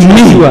 Listen to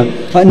me.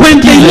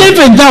 When the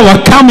 11th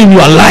hour come in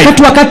your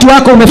life, wakati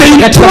wako umefika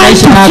katika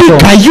maisha yako,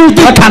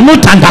 they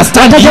cannot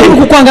understand you.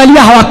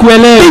 Kukuangalia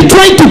hawakuelewi. They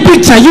try to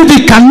picture you, they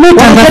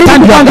cannot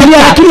understand you.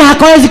 Lakini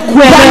hawawezi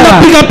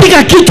kukuelewa.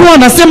 Piga kichwa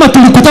wanasema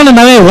tulikutana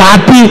na wewe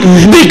wapi?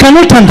 They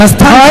cannot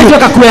understand. Hawawezi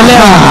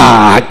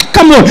kukuelewa.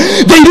 Come on.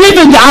 The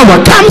 11th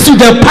hour comes with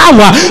the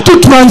power to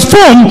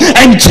transform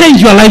and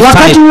change your life.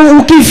 Wakati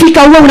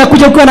ukifika wewe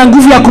unakuja ukiwa na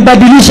nguvu ya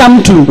kubadilisha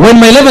mtu. When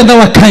my 11th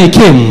hour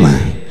came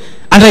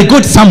and I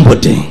got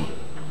somebody,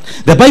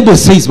 the Bible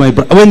says, my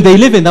brother, when the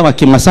 11th hour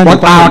came,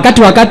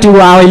 wakati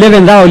wa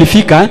 11th hour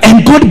ulifika,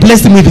 and God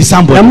blessed me with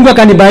somebody, na Mungu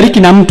akanibariki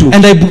na mtu,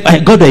 and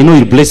God, I know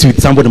He'll bless you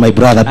with somebody, my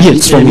brother. Be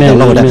strong in the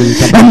Lord.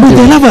 And with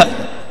the lover,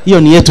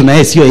 hiyo ni yetu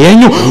na sio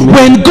yenyu.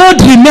 When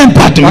God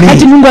remembered me,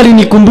 wakati Mungu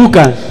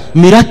alinikumbuka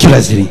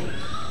miraculously,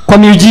 kwa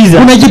miujiza,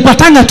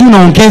 unajipatanga tu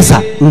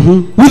unaongeza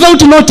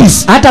without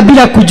notice, hata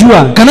bila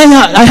kujua.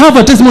 I have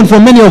a testimony for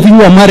many of you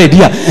who are married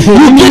here.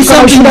 You get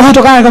something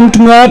kutokana kwa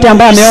mtu yote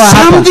ambaye ameoa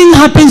hapa. Something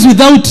happens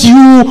without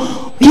you.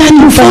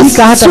 Yani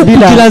ufanyika hata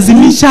bila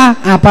kujilazimisha.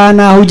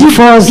 Hapana,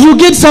 hujiforce. You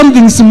get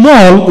something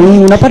small,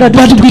 unapata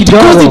but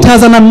because it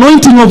has an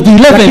anointing of the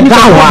 11th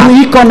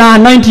hour, iko na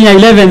anointing ya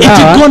 11th hour,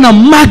 it's gonna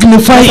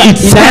magnify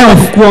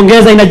itself,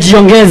 kuongeza,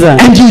 inajiongeza,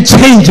 and you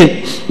change it,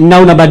 na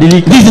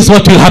unabadilika. This is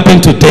what will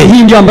happen today.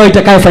 Hii ndio ambayo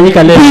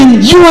itakayofanyika leo. When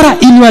you are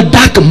in your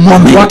dark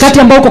moment, wakati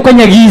ambao uko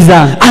kwenye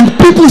giza, and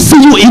people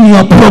see you in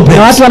your problems,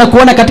 na watu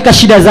wanakuona katika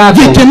shida zako,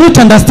 they cannot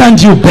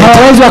understand you better,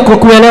 hawawezi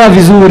kukuelewa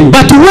vizuri.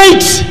 But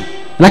wait,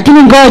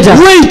 Lakini ngoja.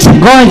 Wait.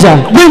 Ngoja.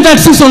 When that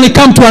season will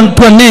come to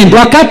an end.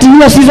 Wakati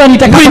hiyo season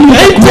itakapokuwa.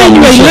 When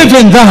you are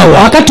 11th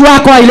hour. Wakati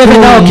wako wa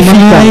 11th hour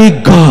ukifika. My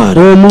God.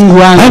 Oh Mungu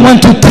wangu. I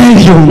want to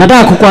tell you.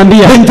 Nataka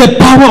kukuambia. When the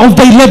power of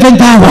the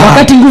 11th hour.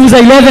 Wakati nguvu za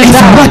 11th hour. Is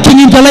working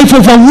in the life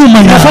of a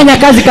woman. Inafanya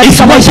kazi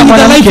katika maisha ya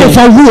mwanamke. It's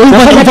working in the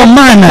life of a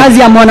man. Kazi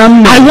ya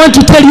mwanamume. I want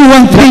to tell you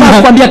one thing. Nataka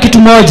kukuambia kitu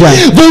moja.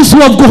 Those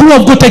who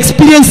have got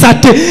experience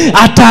at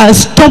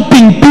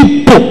stopping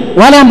people.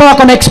 Wale ambao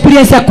wako na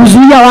experience ya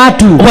kuzuia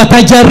watu.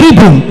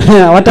 Watajaribu.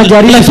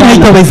 Watajaribu.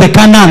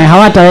 Haitawezekana.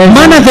 Hawataweza.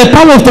 Maana the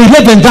power of the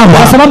 11th hour.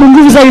 Kwa sababu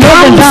nguvu za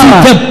 11th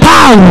hour. The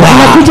power.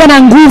 Inakuja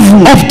na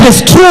nguvu of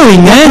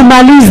destroying.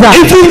 Kumaliza.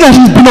 Everything that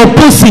has been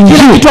opposing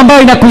you. Kitu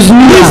ambayo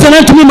inakuzuia.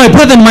 Listen to me, my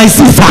brother and my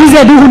sister. Hizi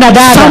ndugu na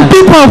dada. Some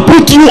people have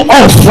put you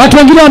off. Watu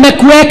wengine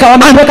wamekuweka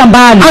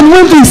mbali. And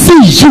when they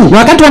see you,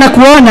 wakati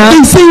wanakuona,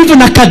 they say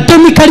even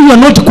academically you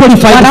are not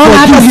qualified. Wanaona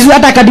hata vizuri,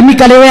 hata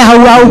academically wewe hau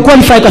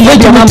qualified kwa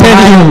sababu ya mambo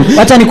hayo.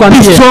 Wacha nikwambie.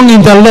 Be strong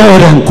in the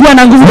Lord. Kuwa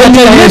na nguvu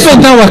katika Yesu.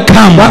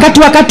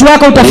 Wakati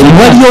wako utafika.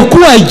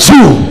 Waliokuwa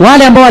juu,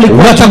 wale ambao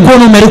walikuwa watakuwa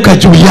wameruka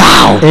juu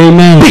yao.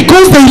 Amen.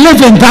 Because the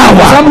 11th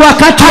hour. Sababu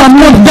wakati wa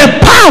Mungu, the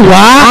power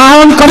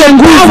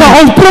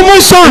of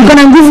promotion.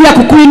 Kuna nguvu ya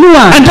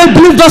kukuinua. And I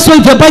believe that's why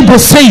the Bible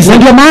says.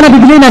 Ndio maana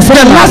Biblia inasema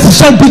the last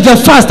shall be the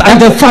first and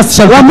the first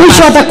shall be wa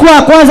mwisho watakuwa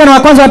wa kwanza na wa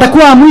kwanza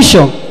watakuwa wa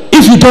mwisho.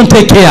 If you don't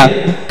take care,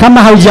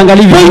 kama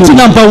haujiangalii vizuri. Point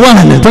number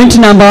one. The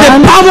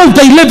power of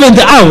the 11th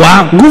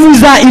hour. Nguvu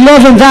za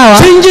 11th hour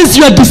changes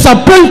your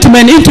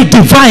disappointment into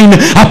divine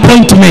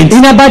appointment.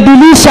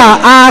 Inabadilisha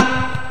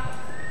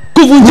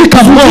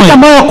kuvunjika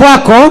moyo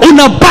kwako.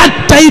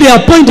 Unapata ile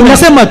appointment.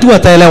 Unasema tu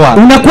ataelewa.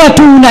 Unakuwa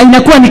tu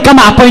inakuwa ni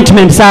kama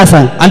appointment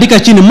sasa. Andika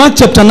chini Mark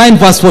chapter 9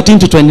 verse 14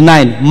 to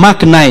 29.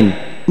 Mark 9.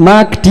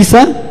 Mark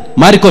 9.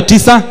 Marko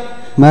 9.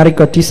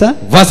 Marko 9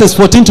 verses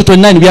 14 to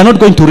 29. We are not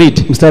going to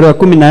read. Mstari wa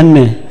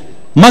 14.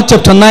 Mark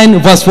chapter 9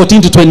 verse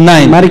 14 to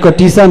 29. Marko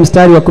 9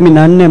 mstari wa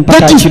 14 mpaka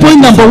 29. That is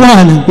point number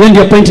 1. Hiyo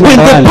ndio point number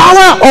 1. When the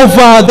power of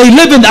the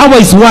 11th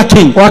hour is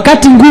working.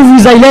 Wakati nguvu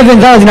za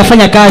 11th hour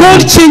zinafanya kazi.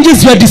 God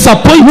changes your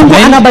disappointment. Mungu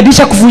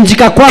anabadilisha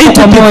kuvunjika kwako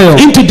kwa moyo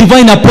into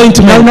divine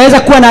appointment. Na unaweza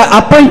kuwa na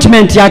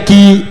appointment ya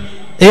kitaua.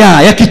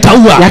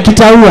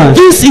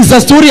 This is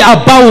a story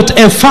about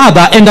a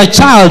father and a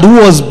child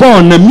who was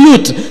born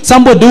mute.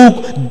 Somebody who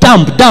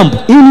dumb.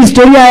 Hii ni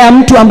historia ya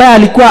mtu ambaye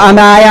alikuwa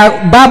ya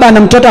baba na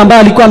mtoto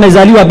ambaye alikuwa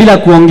amezaliwa bila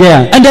kuongea.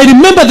 And I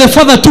remember the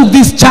father took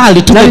this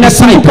child to the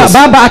disciples.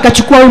 Baba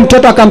akachukua huyu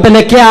mtoto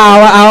akampelekea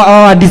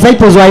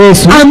disciples wa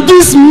Yesu. And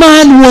this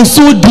man was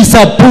so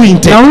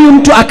disappointed. Na huyu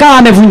mtu akawa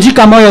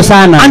amevunjika moyo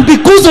sana. And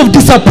because of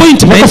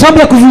disappointment, kwa sababu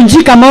ya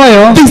kuvunjika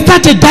moyo, they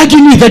started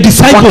arguing with the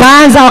disciples.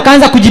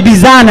 Wakaanza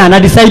kujibizana na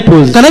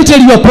disciples. Can I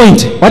tell you a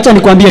point? Wacha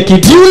nikwambie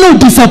kitu. You know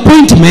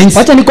disappointments.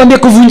 Wacha nikwambie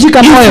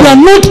kuvunjika moyo. If you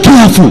are not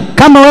careful,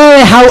 kama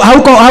wewe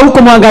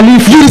hauko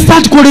mwangalifu, you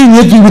start quarreling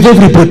with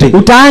everybody.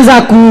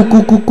 Utaanza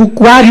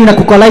kuargue na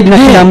kukolide na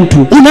kila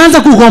mtu.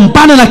 Unaanza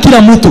kugombana na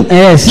kila mtu.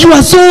 Yes. You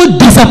are so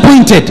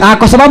disappointed.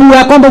 Kwa sababu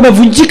ya kwamba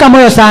umevunjika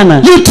moyo sana.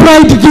 You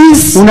tried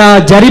this.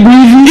 Unajaribu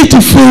hivi, it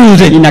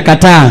failed.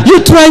 Inakataa. You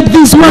tried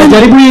this one.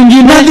 Unajaribu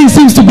nyingine. Nothing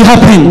seems to be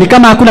happening. Ni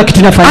kama hakuna kitu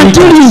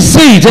kinafanyika. Until you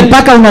say,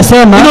 mpaka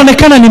unasema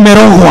inaonekana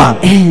nimerogwa.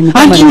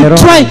 And you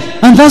try,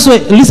 and that's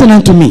why,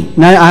 listen to me.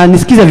 Na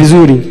nisikize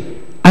vizuri.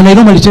 And I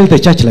normally tell the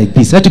church like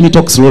this. Let me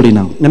talk slowly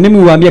now. Na mimi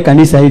huambia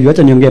kanisa hivi,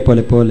 acha niongee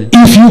pole pole.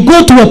 If you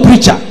go to a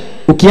preacher,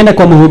 ukienda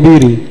kwa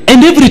mhubiri,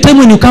 and every time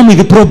when you come with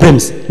the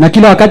problems, na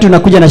kila wakati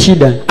unakuja na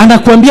shida,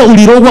 anakuambia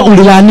ulirogwa,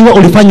 ulilaaniwa,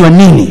 ulifanywa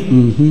nini?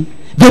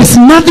 There is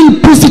nothing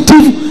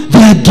positive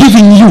they are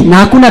giving you. Na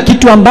hakuna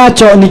kitu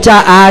ambacho ni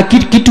cha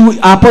kitu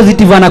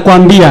positive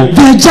anakuambia.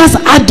 They are just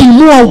adding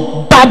more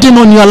burden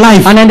on your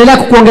life. Anaendelea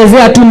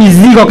kukuongezea tu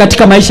mizigo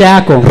katika maisha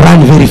yako.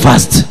 Run very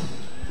fast.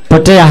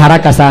 Potea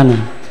haraka sana.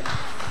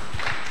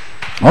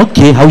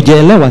 Okay,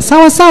 haujaelewa.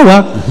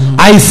 Sawa.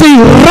 I say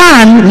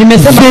run,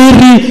 nimesema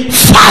very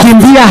fast.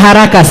 Kimbia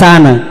haraka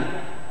sana.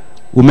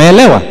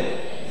 Umeelewa?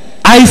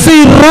 I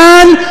say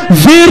run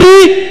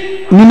very,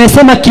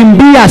 nimesema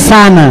kimbia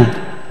sana.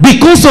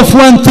 Because of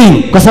one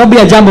thing. Kwa sababu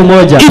ya jambo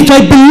moja. If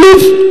I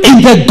believe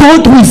in the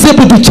God who is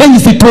able to change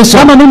situation,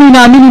 kama mimi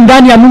naamini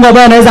ndani ya Mungu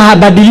ambaye anaweza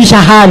kubadilisha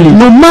hali,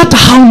 no matter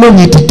how long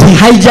it takes,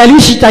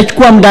 haijalishi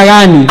itachukua muda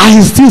gani,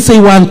 I still say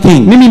one thing.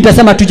 Mimi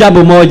nitasema tu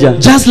jambo moja.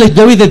 Just like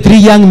the way the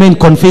 3 young men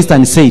confessed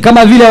and said,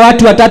 kama vile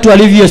watu watatu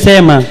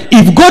walivyosema,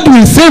 if God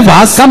will save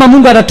us, kama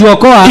Mungu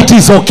atatuokoa, it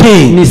is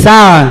okay. Ni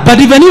sawa. But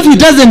even if he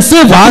doesn't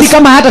save us,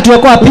 kama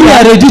hatatuokoa pia, we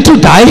are ready to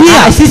die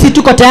here. Sisi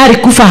tuko tayari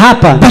kufa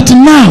hapa. But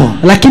now,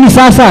 lakini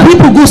sasa,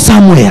 people go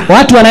somewhere.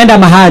 Watu wanaenda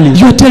mahali.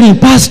 You are telling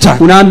pastor,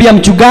 unaambia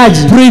mchungaji,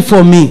 pray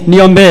for me.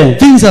 Niombe.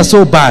 Things are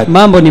so bad.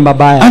 Mambo ni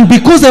mabaya. And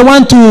because I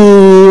want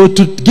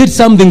to get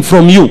something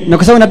from you, na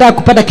kwa sababu nataka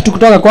kupata kitu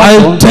kutoka kwako,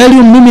 I'll tell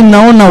you, mimi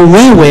naona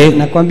wewe,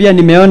 nakwambia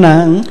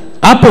nimeona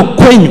hapo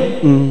kwenyu.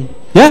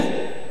 Yeah?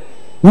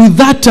 With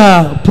that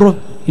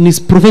in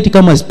his prophetic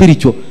ama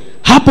spiritual,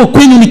 hapo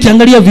kwenyu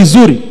nikiangalia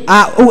vizuri,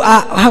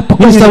 hapo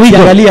kwenyu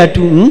nikiangalia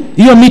tu,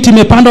 hiyo miti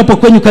imepandwa hapo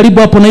kwenyu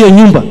karibu hapo na hiyo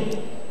nyumba.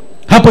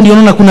 Hapo ndio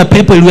unaona kuna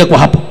pepo iliwekwa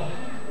hapo.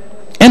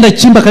 Enda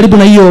chimba karibu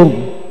na hiyo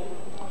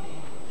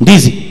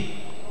ndizi.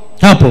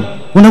 Hapo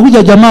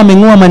unakuja jamaa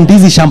ameng'oa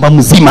mandizi shamba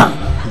mzima,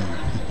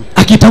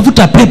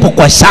 akitafuta pepo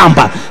kwa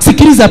shamba.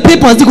 Sikiliza,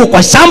 pepo haziko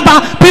kwa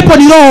shamba, pepo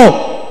ni roho.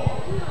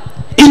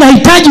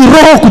 Inahitaji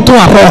roho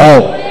kutoa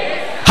roho.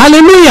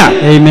 Hallelujah.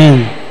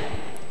 Amen.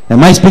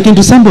 Am I speaking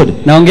to somebody?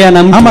 Naongea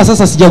na mtu. Ama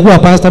sasa sijakuwa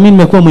pastor, mimi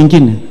nimekuwa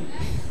mwingine.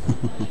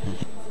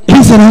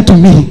 Listen to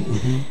me.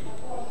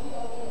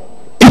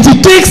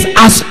 It takes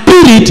a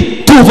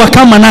spirit to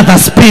overcome another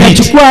spirit.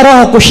 Chukua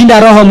roho kushinda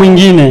roho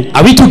mwingine.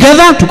 Are we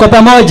together? Tuko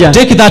pamoja.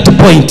 Take that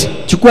point.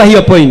 Chukua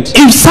hiyo point.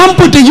 If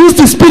somebody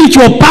used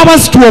spiritual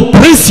powers to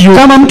oppress you,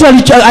 kama mtu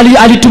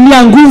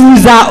alitumia nguvu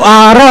za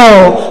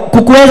roho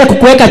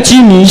kukuweka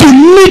chini, you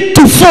need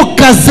to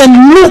focus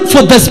and look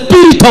for the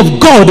spirit of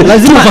God to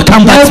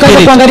overcome that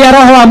spirit. Kuangalia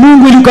roho wa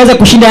Mungu ili ukaweza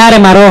kushinda yale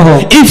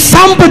maroho. If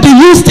somebody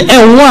used a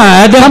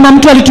word, kama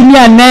mtu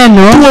alitumia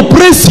neno to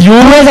oppress you,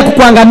 kuweza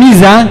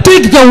kukuangamiza,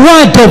 take the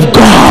word of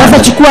God. Sasa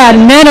chukua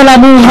neno la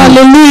Mungu.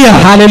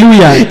 Hallelujah.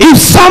 Hallelujah. If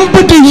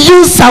somebody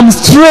used some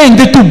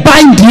strength to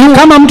bind you,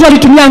 kama mtu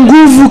alitumia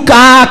nguvu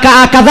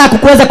kadhaa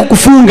kuweza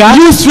kukufunga,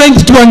 use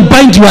strength to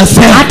unbind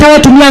yourself. hata wewe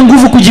tumia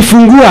nguvu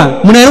kujifungua.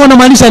 Mnaelewa na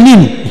maanisha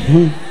nini?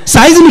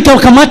 Saizi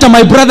nikakamata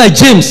my brother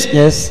James.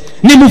 Yes.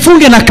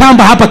 Nimfunge na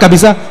kamba hapa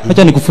kabisa.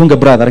 Acha nikufunge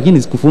brother,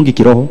 lakini sikufungi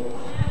kiroho.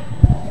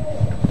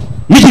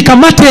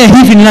 Nikikamata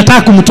hivi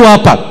ninataka kumtoa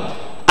hapa.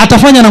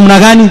 Atafanya namna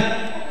gani?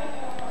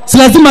 Si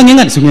lazima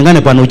ngengane, si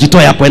ngengane bwana,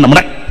 ujitoe hapo enda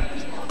mra.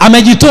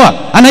 Amejitoa,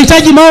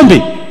 anahitaji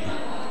maombi.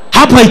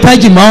 Hapa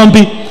hahitaji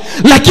maombi.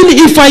 Lakini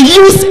if I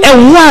use a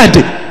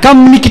word,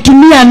 kama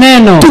nikitumia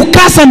neno to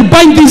curse and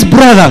bind this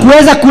brother,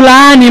 kuweza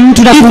kulaani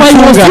mtu na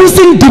kumfunga, if I was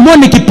using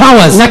demonic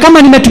powers, na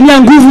kama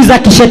nimetumia nguvu za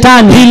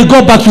kishetani, he'll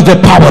go back to the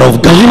power of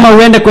God. Lazima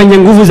uende kwenye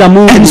nguvu za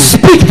Mungu and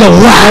speak the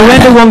word, na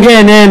uende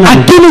uongee neno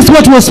against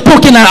what was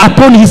spoken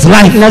upon his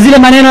life, na zile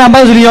maneno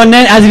ambazo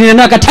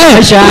zilinenwa katika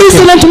maisha yake.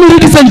 Listen to me,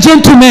 ladies and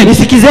gentlemen.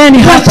 Nisikizeni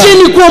hapa.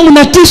 Wacheni kuwa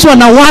mnatishwa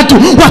na watu.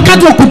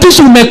 Wakati wa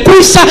kutisha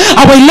umekwisha.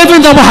 Our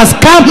 11th hour has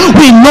come.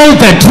 We know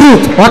the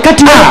truth.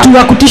 Wakati wetu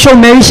wa kutisha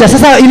umeisha.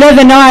 Sasa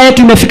 11th hour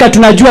yetu imefika,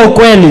 tunajua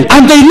ukweli.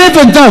 And the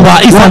 11th hour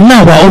is an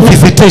hour of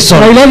visitation.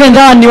 Na 11th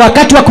hour ni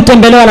wakati wa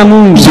kutembelewa na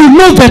Mungu. You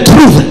know the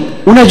truth.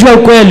 Unajua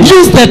ukweli.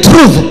 Use the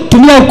truth.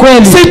 Tumia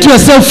ukweli. Set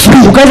yourself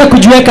free. Ukaweza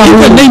kujiweka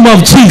huru. In the name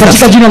of Jesus.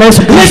 Katika jina la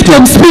Yesu Kristo. Let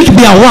them speak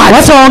their words.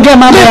 Wacha waongee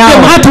mambo yao.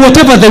 Let them utter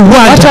whatever they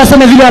want. Wacha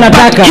waseme vile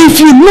wanataka.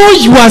 If you know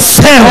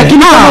yourself,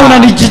 lakini kama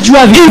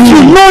unanijua vizuri, if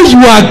you know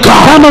you are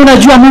God, kama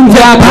unajua Mungu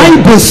wako, the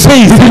Bible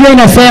says, Biblia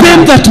inasema,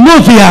 them that know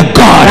they are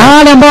God, na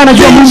wale ambao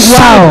wanajua Mungu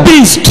wao,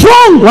 be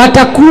strong,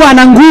 watakuwa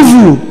na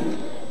nguvu.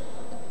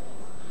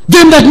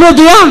 Them that know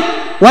they are,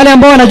 wale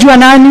ambao wanajua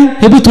nani?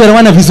 Hebu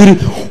tuelewane vizuri.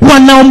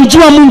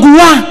 Wanaomjua Mungu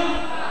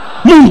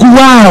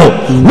wao.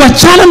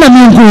 Wachana na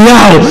Mungu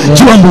yao.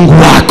 Jua Mungu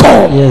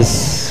wako.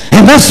 Yes.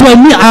 And that's why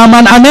me,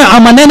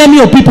 I'm an enemy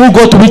of people who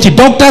go to witch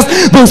doctors,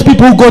 those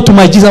people who go to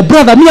my Jesus.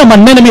 Brother, me, I'm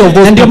an enemy of those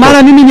people. Ndio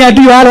maana mimi ni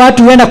adui wale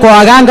watu huenda kwa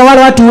waganga,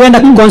 wale watu huenda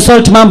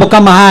consult mambo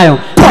kama hayo.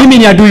 Mimi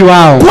ni adui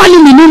wao. Kwani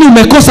ni nini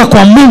umekosa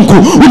kwa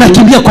Mungu?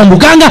 Unakimbia kwa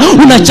mganga,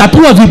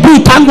 unachapiwa vibui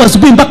tangu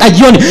asubuhi mpaka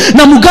jioni.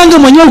 Na mganga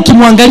mwenyewe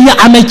ukimwangalia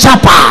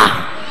amechapa.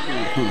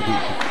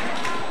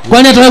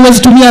 Kwani hata wewe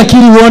usitumie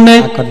akili uone?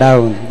 Ako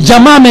down.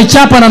 Jamaa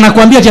amechapa na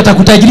anakuambia ati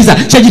atakutajirisha.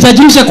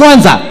 Chajitajirisha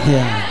kwanza.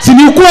 Yeah. Si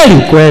ni ukweli?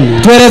 Ukweli.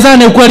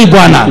 Tuelezane ukweli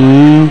bwana.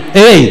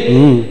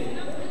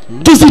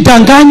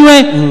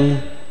 Tusidanganywe.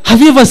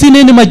 Have you ever seen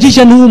any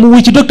magician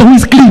witch doctor who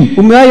is clean?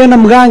 Umewahi ona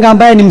mganga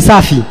ambaye ni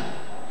msafi?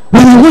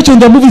 When I watch on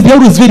the movies they are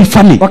always very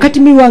funny. Wakati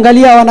mimi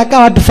huangalia wanakaa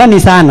watu funny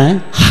sana.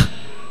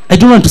 I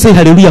don't want to say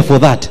hallelujah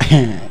for that.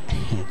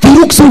 They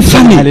look so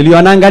funny.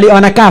 Hallelujah,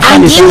 wanakaa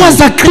funny. And you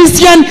as a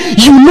Christian,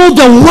 you know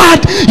the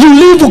word, you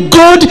live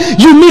God,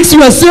 you mix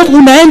yourself,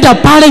 unaenda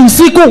pale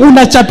usiku,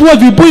 unachapua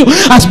vibuyu,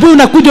 asubuhi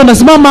unakuja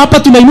unasimama hapa,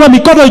 tunainua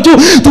mikono juu,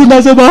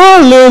 tunasema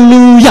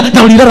hallelujah,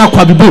 na ulilala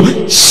kwa vibuyu.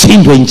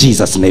 Shindwe in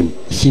Jesus name.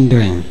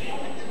 Shindwe.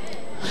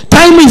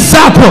 Time is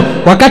up.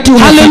 Wakati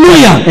umefika.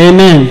 Hallelujah.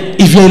 Amen.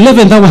 If your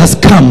 11th hour has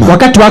come,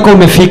 wakati wako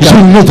umefika,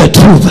 you know the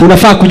truth.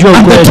 Unafaa kujua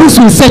ukweli. And the truth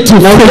will set you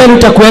free. Na ukweli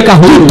utakuweka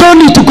huru. You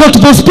don't need to go to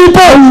those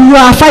people.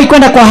 Unafai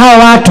kwenda kwa hawa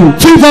watu.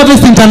 Faith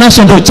Harvest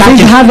International Church.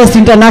 Faith Harvest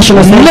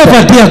International Center.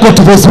 Never dare go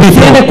to those people.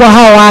 Usiende kwa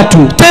hawa watu.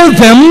 Tell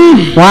them,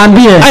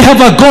 waambie, I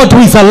have a God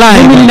who is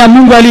alive. Mimi nina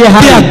Mungu aliye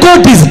hai. Their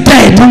God is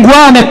dead. Mungu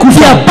wao amekufa.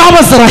 Their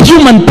powers are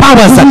human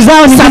powers. Nguvu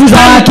zao ni nguvu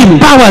za watu.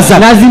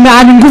 Lazima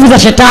nguvu za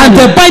shetani. And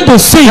the Bible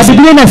says,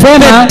 Biblia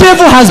inasema, the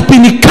devil has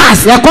been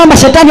cast. Ya kwamba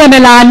shetani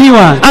amelaaniwa.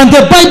 atalaaniwa. And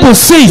the Bible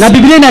says, Na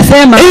Biblia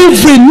inasema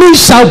every knee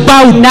shall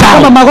bow na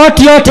kama down.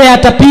 magoti yote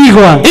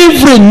yatapigwa.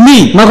 Every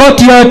knee.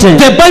 Magoti yote.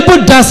 The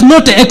Bible does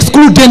not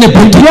exclude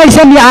anybody. Biblia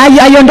inasema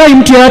haiondoi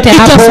mtu yote It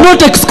hapo. does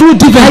not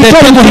exclude even the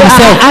devil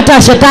himself.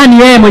 Hata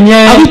shetani yeye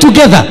mwenyewe. Are we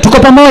together? Tuko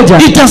pamoja.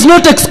 It does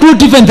not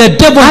exclude even the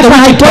devil and the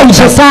Hata witch haitoi doctors.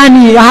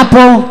 shetani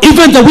hapo.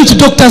 Even the witch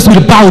doctors will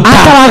bow down.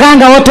 Hata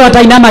waganga wote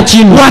watainama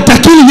chini.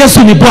 Watakiri Yesu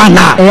ni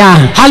Bwana. Yeah.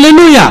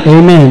 Hallelujah.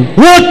 Amen.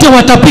 Wote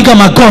watapiga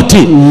magoti.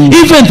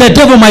 Even the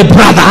devil, my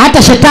brother.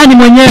 Hata shetani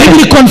mwenyewe. He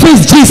will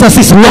confess Jesus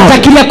is Lord.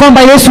 Atakiria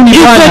kwamba Yesu ni If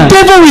Bwana. the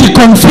devil will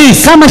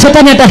confess, Kama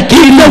shetani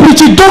atakiri, if the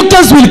witch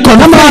doctors will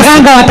kama confess,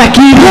 waganga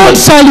watakiri, what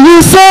shall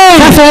you say?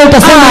 sasa wewe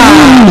utasema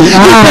nini?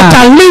 You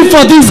better live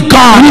for this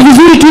God. Ni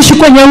vizuri tuishi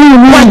kwenye huyu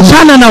Mungu.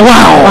 Wachana na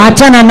wao.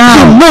 Achana nao.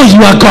 You know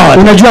you are God.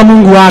 Unajua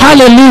Mungu wako.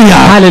 Hallelujah.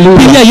 Hallelujah.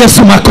 Pigia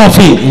Yesu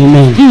makofi.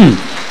 Amen.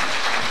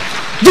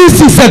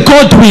 This is a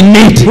God we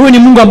need. Huyu ni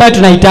Mungu ambaye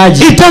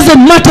tunahitaji. It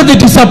doesn't matter the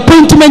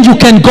disappointment you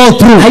can go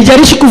through.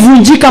 Haijalishi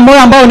kuvunjika moyo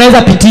ambao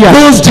unaweza pitia.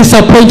 Those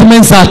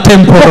disappointments are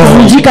temporal.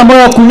 Kuvunjika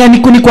moyo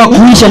ni kwa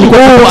kuisha, ni kwa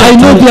I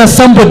know there is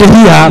somebody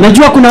here.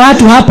 Najua kuna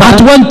watu hapa.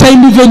 At one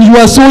time even you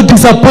are so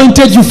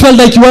disappointed you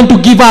felt like you want to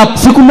give up.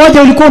 Siku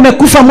moja ulikuwa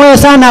umekufa moyo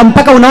sana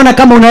mpaka unaona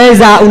kama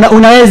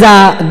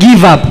unaweza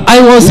give up.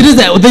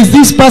 There's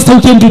this pastor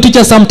who came to teach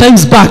us some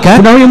times back.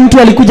 Kuna huyu mtu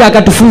alikuja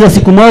akatufunza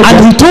siku moja.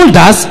 And he told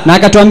us, na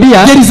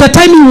akatuambia, there is a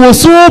time he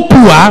was so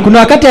poor. Kuna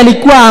wakati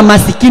alikuwa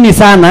masikini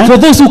sana. For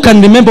those who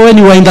can remember when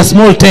you were in the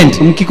small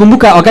tent.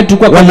 Mkikumbuka wakati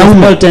tulikuwa kwa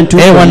small tent.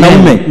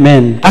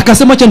 Wanaume.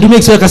 Akasema cha ntumie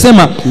Kiswahili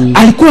akasema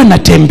alikuwa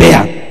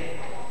anatembea.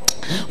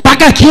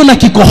 Paka akiona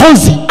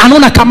kikohozi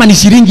anaona kama ni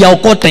shilingi ya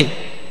okote.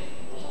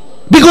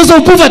 Because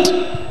of poverty.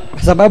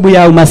 Kwa sababu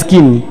ya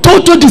umaskini.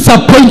 Total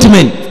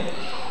disappointment.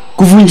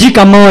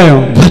 Kuvunjika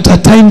moyo. But a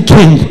time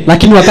came.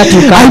 Lakini wakati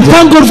ukaja. I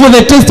thank God for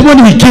the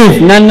testimony he gave.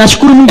 Na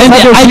nashukuru Mungu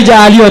kwa ushuhuda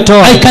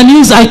aliotoa.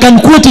 I can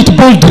quote it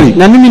boldly.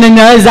 Na mimi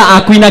ninaweza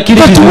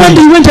kuinakili vizuri. But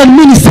when he went and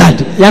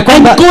ministered,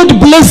 and God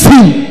bless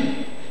him.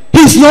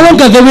 He's no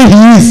longer the way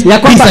he is.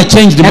 He's a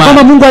changed man. Ya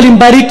kwamba Mungu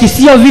alimbariki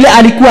sio vile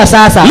alikuwa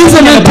sasa.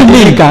 Listen to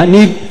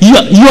me.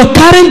 Your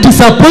current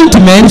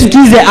disappointment,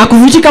 sikize,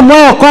 akuvunjika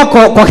moyo kwako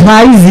kwa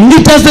saa hizi,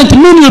 it doesn't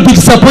mean you'll be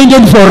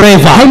disappointed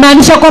forever.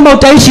 Haimaanisha kwamba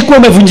utaishi kuwa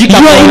umevunjika.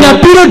 You are in a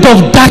period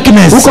of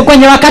darkness. Uko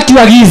kwenye wakati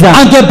wa giza.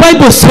 And the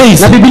Bible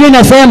says, na Biblia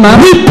inasema,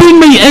 weeping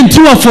may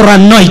endure for a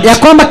night. Ya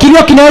kwamba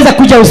kilio kinaweza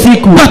kuja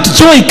usiku. But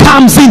joy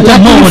comes in the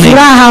morning.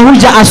 Furaha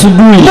huja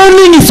asubuhi.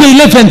 Morning is your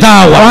 11th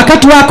hour.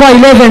 Wakati wako wa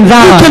 11th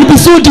hour. You can be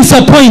so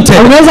disappointed.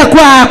 Unaweza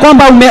kuwa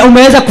kwamba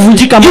umeweza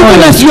kuvunjika moyo.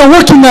 Even as you are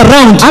walking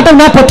around. Hata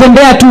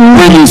unapotembea tu.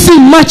 When you see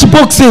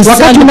matchboxes,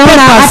 wakati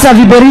unaona hata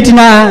viberiti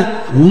na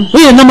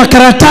na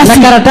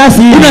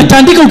makaratasi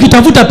unatandika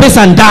ukitafuta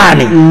pesa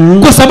ndani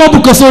kwa sababu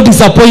uko so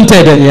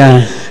disappointed.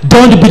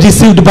 Don't be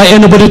deceived by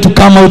anybody to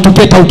come out to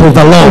get out of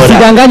the Lord.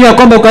 Usidanganywe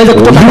kwamba ukaweza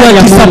kutoka ndani ya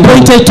Mungu. You are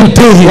disappointed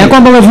today. Ya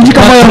kwamba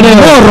umevunjika moyo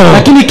leo.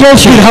 Lakini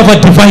kesho you have a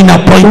divine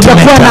appointment.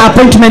 Utakuwa na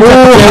appointment.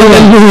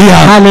 Hallelujah.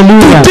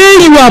 Hallelujah.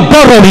 Today you are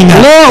borrowing.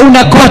 Leo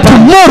unakopa.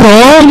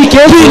 Tomorrow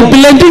you will be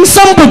lending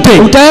somebody.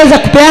 Utaweza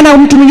kupeana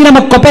mtu mwingine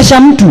ama kukopesha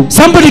mtu.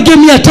 Somebody gave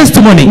me a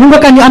testimony.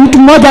 Mtu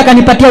mmoja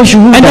akanipatia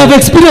ushuhuda. And I've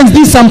experienced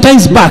this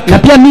sometimes back. Na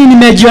pia mimi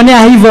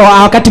nimejionea hivyo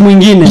wakati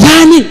mwingine.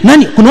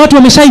 Nani kuna watu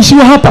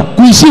wameshaishiwa hapa,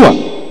 kuishiwa.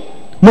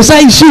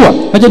 Umeshaishiwa.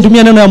 Acha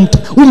nitumie neno ya mtu.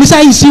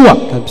 Umeshaishiwa.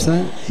 Kabisa.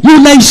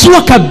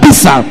 Unaishiwa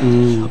kabisa.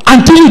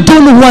 Until you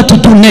don't know what to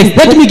do next.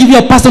 Let me give you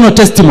a personal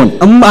testimony.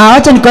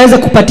 Acha nikaweza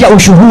kupatia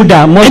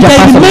ushuhuda moja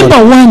personal. And I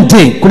remember one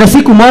day. Kuna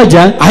siku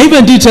moja. I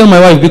even did tell my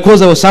wife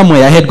because I was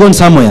somewhere. I had gone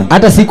somewhere.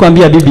 Hata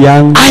sikuambia bibi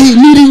yangu.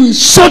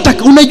 Nilisota.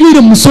 Unajua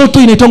ile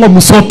msoto inaitwa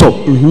msoto.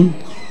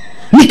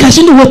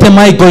 Nikashindwa what am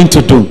I going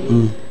to do?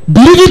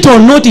 Believe it or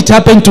not, it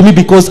happened to me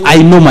because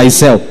I know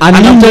myself. And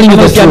I'm telling you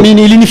the truth.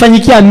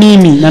 Ilinifanyikia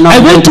mimi. I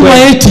went to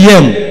my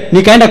ATM.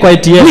 Nikaenda kwa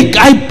ATM.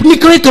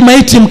 Nikaweka my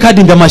ATM card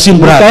in the machine,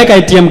 brother. Nikaweka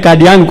ATM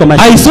card yangu kwa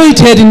machine. I saw it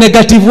had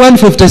negative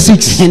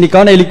 156.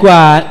 Nikaona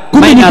ilikuwa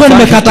nilikuwa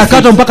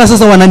nimekatakata mpaka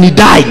sasa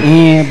wananidai.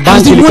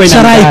 Banki ilikuwa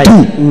inadai.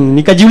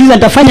 Nikajiuliza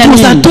nitafanya nini?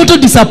 It was a total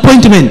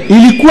disappointment.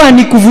 Ilikuwa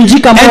ni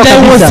kuvunjika moyo kabisa.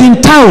 And I was in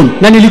town.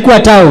 Na nilikuwa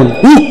town.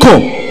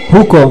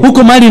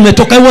 Huko mahali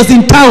nimetoka. I was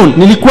in town.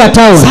 Nilikuwa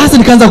town. Sasa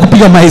nikaanza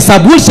kupiga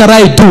mahesabu. What shall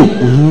I do?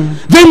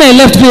 Then I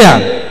left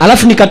there.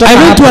 Alafu nikatoka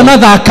hapo. I went to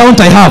another account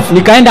I have.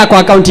 Nikaenda kwa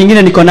account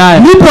nyingine niko nayo.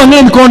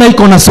 Nipoangalia nikaona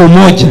iko na so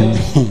moja.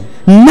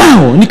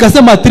 Now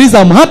nikasema at least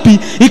I'm happy.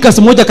 Ika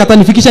moja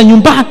katanifikisha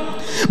nyumbani.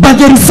 But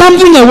there is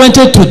something I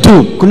wanted to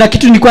do. Kuna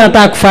kitu nilikuwa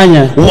nataka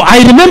kufanya.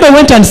 I remember I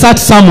went and sat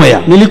somewhere.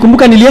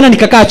 Nilikumbuka nilienda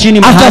nikakaa chini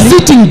mahali. After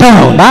sitting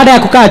down, baada ya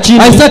kukaa chini,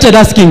 I started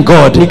asking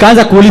God.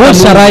 Nikaanza kuuliza Mungu,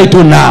 what shall I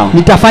do now?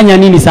 Nitafanya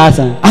nini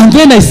sasa? And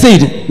then I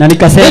said, na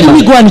nikasema, let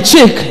me go and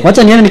check.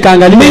 Wacha niende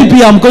nikaangalia. Maybe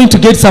I'm going to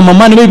get some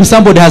money. Maybe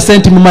somebody has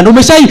sent me money.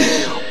 Umeshai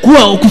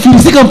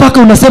kufilisika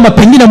mpaka unasema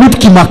pengine mtu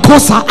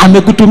kimakosa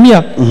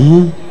amekutumia.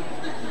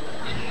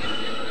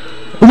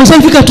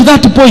 Umeshafika to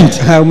that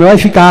point? Umewahi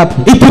fika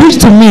hapo? It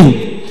reached to me.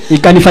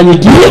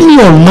 Ikanifanyikia. Believe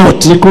me or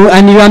not.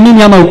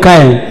 Niamini ama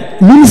ukae.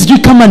 Mimi sijui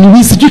kama ni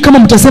wizi, sijui kama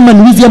mtasema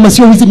ni wizi ama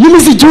sio wizi. Mimi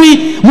sijui,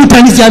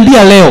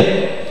 mtaniambia leo.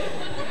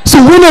 So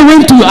when I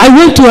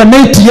went to an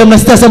ATM na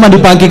sitasema ni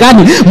banki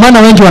gani, maana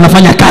wengi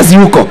wanafanya kazi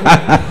huko.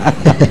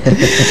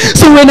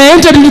 So when I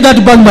entered into that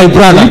bank, my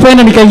brother,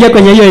 nilipoenda nikaingia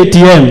kwenye hiyo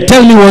ATM,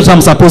 tell me what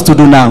I'm supposed to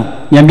do now.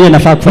 Niambie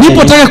nafaa kufanya.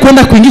 Nilipotaka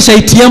kwenda kuingisha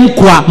ATM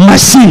kwa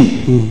machine,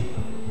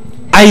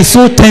 I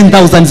saw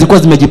 10,000 zilikuwa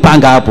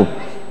zimejipanga hapo.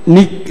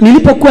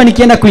 Nilipokuwa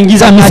nikienda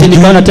kuingiza kadi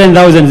nikaona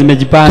 10,000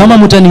 zimejipanga. Kama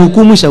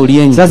mtanihukumu shauri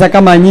yenu. Sasa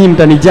kama nyinyi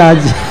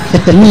mtanijaji,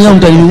 mimi au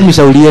mtanihukumu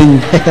shauri yenu.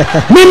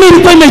 Mimi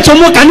nilikuwa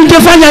nimechomoka,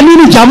 ningefanya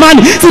nini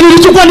jamani? Si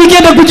nilichukua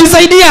nikienda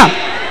kujisaidia.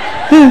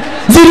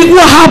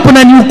 Zilikuwa hapo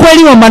na ni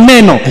ukweli wa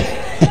maneno.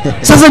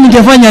 Sasa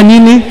ningefanya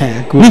nini?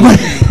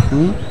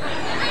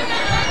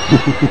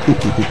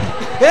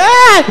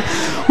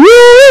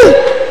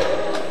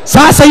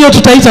 Sasa hiyo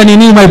tutaita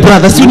nini my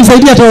brother? Si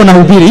unisaidie hata wewe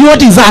unahubiri.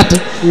 What is that?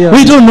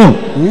 We don't know.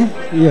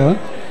 Hiyo.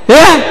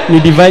 Ni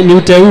divine, ni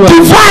uteua.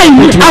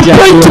 Divine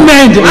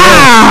appointment.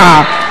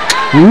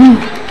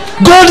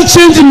 God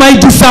changed my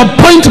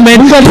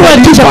disappointment to a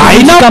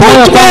divine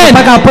appointment.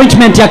 Mpaka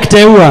appointment ya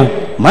kuteua.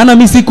 Maana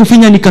mimi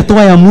sikufinya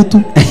nikatoa ya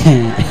mtu.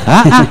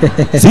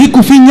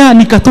 Sikufinya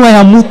nikatoa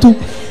ya mtu.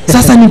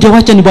 Sasa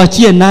ningewacha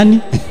niwaachie nani?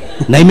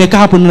 Na imekaa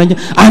hapo na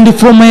and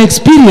from my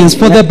experience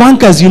for the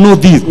bankers, you know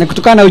this. Na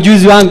kutokana na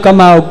ujuzi wangu,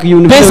 kama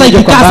pesa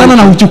ikikaa sana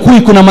na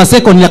uchukui, kuna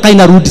maseko ni yakai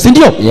narudi, si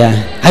ndio? Yeah.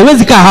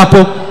 Haiwezi kaa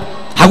hapo.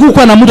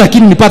 Hakukuwa na muda,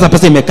 lakini nipata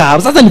pesa imekaa.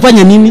 Sasa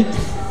nifanye nini?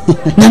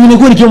 Na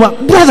nimekuwa nikiomba,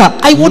 brother,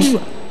 I want you.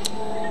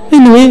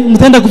 Anyway,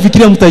 mtaenda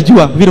kufikiria,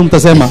 mtajua vile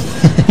mtasema.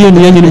 Hiyo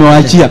ni yenye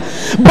nimewaachia.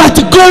 But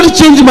God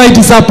changed my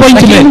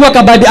disappointment. Lakini Mungu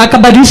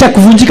akabadilisha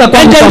kuvunjika kwa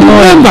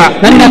moyo.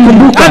 Na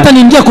ninakumbuka hata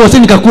niingia kwa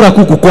hoteli nikakula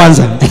kuku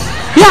kwanza.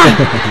 Yeah.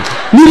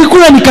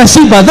 Nilikula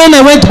nikashiba, then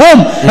I went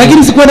home.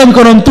 Lakini sikwenda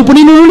mikono mtupu,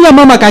 ninunulia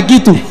mama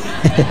kakitu.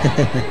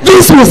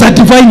 This was a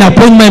divine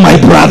appointment, my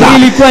brother.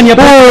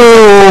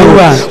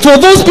 For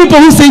those people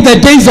who say the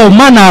days of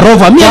man are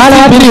over, me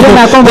I believe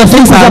the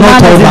things are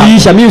not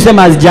over. Mimi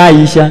usema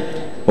hazijaisha.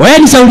 Wewe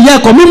ni shauri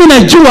yako, mimi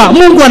najua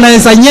Mungu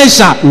anaweza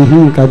nyesha.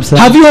 Kabisa.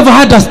 Have you ever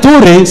had a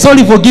story?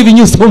 Sorry for giving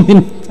you so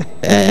many.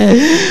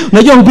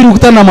 Unajua hubiri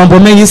kukutana na mambo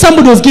mengi.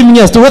 Somebody was giving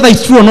me a story, whether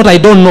it's true or not I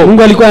don't know.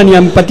 Mungu alikuwa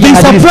animpatia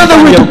hadithi. There's a brother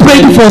who had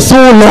prayed for so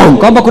long.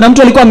 Kwamba kuna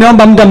mtu alikuwa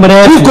ameomba muda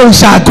mrefu. Huko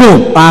Ushago.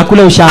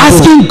 Kule Ushago.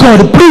 Asking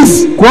God,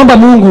 please, kuomba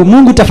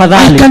Mungu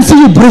tafadhali. I can see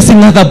you blessing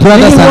other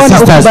brothers and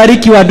sisters.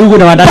 Kubariki wa ndugu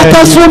na wadada. But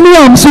as for me,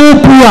 I'm so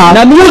poor.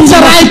 Na mimi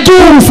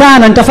ni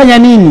sana, nitafanya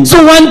nini? So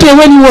one day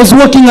when he was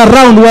walking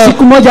around,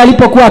 siku moja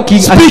alipokuwa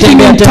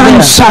akitembea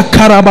tembea,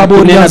 shakara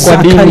baburi ya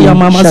zakari ya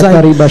mama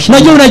zai.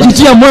 Najua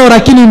unajitia moyo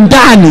lakini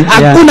ndani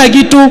hakuna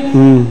kitu.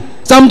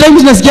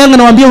 Sometimes nasikianga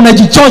nawaambia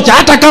unajichocha,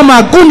 hata kama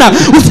hakuna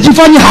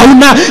usijifanye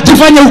hauna,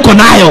 jifanye uko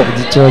nayo.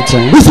 Jichocha.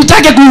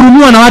 Usitake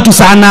kuhurumiwa na watu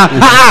sana.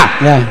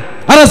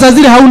 Hata saa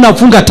zile hauna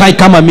funga tai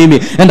kama mimi,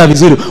 enda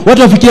vizuri.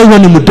 Watu wafikiria huwa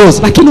ni mdosi,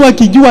 lakini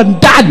wakijua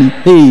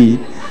ndani,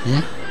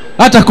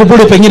 hata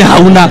kubule pengine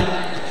hauna.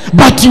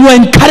 But you are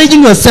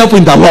encouraging yourself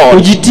in the Lord.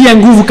 Ujitie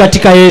nguvu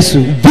katika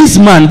Yesu.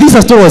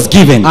 This story was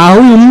given.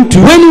 Huyu mtu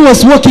when he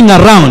was walking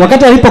around,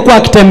 wakati alipokuwa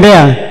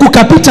akitembea,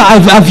 kukapita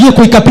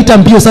avyeko ikapita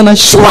mbio sana,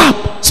 shwap,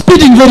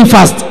 speeding very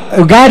fast.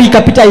 Gari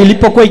ikapita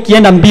ilipokuwa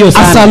ikienda mbio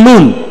sana. A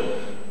saloon.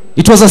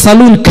 It was a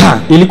saloon car.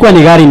 Ilikuwa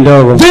ni gari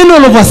ndogo. Then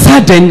all of a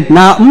sudden,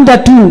 na muda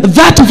tu,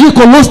 that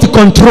vehicle lost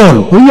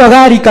control. Huyo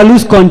gari ka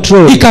lose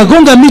control.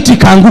 Ikagonga miti,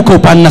 kaanguka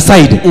upande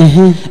side.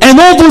 And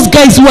all those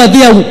guys who were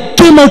there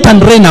came out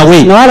and ran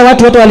away. Na wale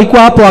watu wote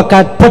walikuwa hapo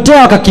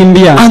wakapotea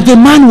wakakimbia. And the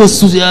man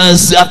was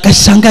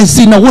akashangaa,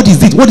 sina, what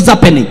is it? What is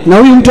happening? Na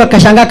huyu mtu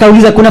akashangaa,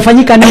 kauliza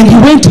kunafanyika nini? And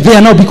he went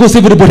there now because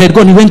everybody had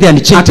gone. He went there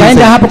and checked.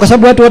 Akaenda hapo kwa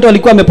sababu watu wote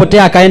walikuwa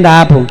wamepotea, akaenda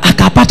hapo.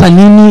 Akapata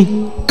nini?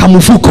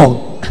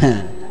 Kamfuko.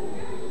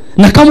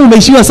 Na kama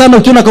umeishiwa sana,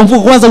 ukiona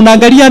kamfuko kwanza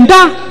unaangalia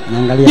ndani.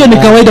 Hiyo ni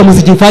kawaida,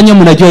 msijifanye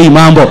mnajua hii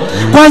mambo.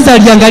 Kwanza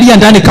aliangalia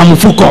ndani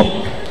kamfuko.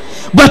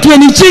 But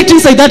when he checked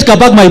inside that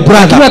bag, my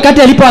brother,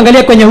 wakati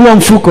alipoangalia kwenye huo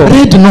mfuko,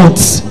 red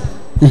notes.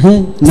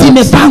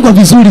 Zimepangwa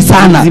vizuri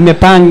sana.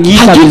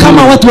 Zimepangika vizuri.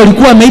 Kama watu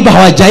walikuwa wameiba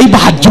hawajaiba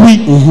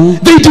hajui.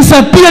 They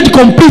disappeared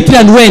completely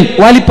and went.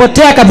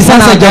 Walipotea kabisa.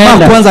 Sasa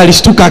jamaa kwanza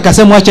alishtuka,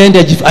 akasema acha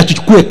aende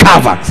achukue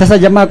cover. Sasa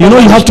jamaa, you know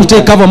you have to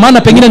take cover,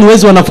 maana pengine ni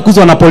wezi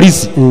wanafukuzwa na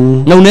polisi.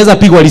 Na unaweza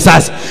pigwa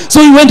risasi. So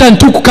he went and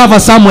took cover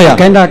somewhere.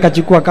 Akaenda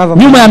akachukua cover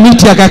nyuma ya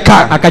miti,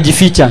 akakaa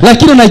akajificha.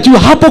 Lakini najua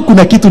hapo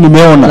kuna kitu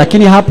nimeona.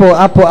 Lakini hapo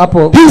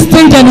he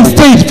stayed and he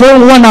stayed for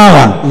 1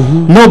 hour.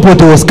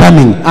 Nobody was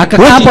coming.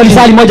 Hapo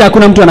lisali moja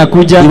hakuna mtu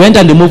anakuja. He went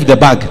and moved the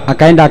bag.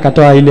 Akaenda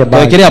akatoa ile bag.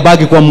 Akawekelea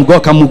bag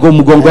kwa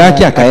mgongo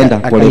yake, akaenda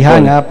pole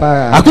pole.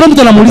 Hakuna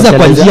mtu anamuuliza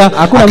kwa njia,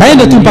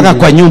 akaenda tu mpaka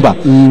kwa nyumba.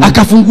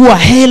 Akafungua,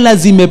 hela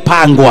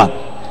zimepangwa.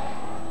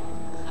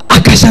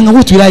 Akashanga,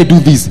 what will I do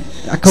this?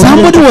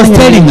 Somebody was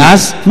telling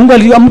us,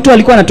 mtu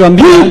alikuwa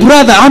anatuambia,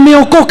 brother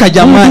ameokoka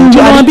jamani.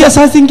 Tunamwambia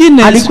saa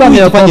zingine alikuwa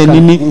amefanya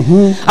nini?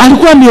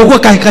 Alikuwa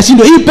ameokoka,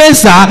 kashindo hii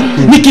pesa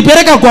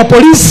nikipeleka kwa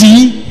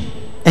polisi,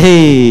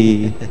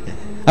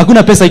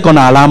 hakuna pesa iko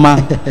na alama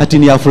ati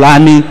ni ya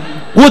fulani.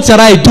 What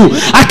shall I do?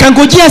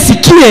 Akangojea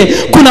sikie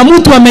kuna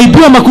mtu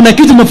ameibiwa ama kuna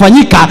kitu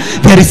kimefanyika.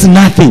 There is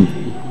nothing.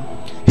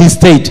 He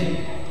stayed.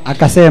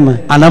 Akasema,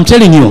 and I'm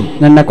telling you,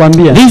 na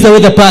ninakwambia, this is the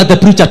way the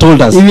preacher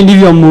told us. Hivi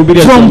ndivyo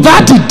mhubiri. From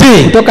that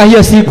day, kutoka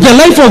hiyo siku, the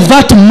life of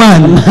that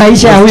man,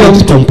 maisha ya huyo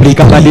mtu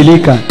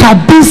kabadilika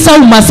kabisa.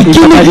 Umasikini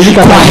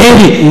kwa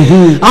heri.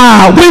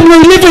 When we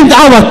live in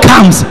our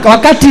camps,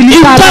 wakati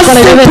it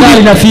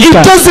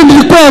doesn't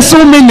require so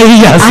many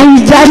years.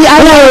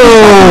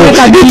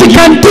 It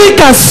can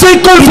take a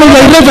cycle for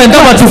your 11th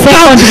hour to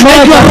come, and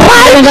you are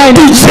right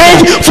to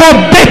change for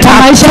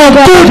better, for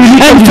good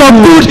and for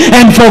good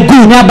and for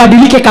good.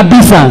 Nabadilike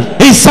kabisa.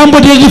 Is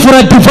somebody ready for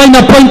a divine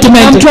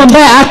appointment? Mtu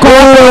ambaye ako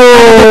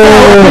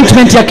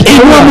appointment ya kitu.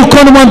 Inua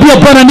mkono mwambie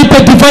Bwana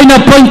nipe divine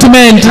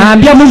appointment.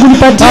 Ambia Mungu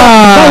nipatie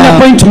divine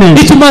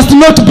appointment. It must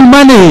not be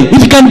money.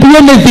 It can be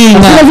anything.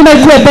 Lazima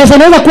ikuwe pesa,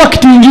 inaweza kuwa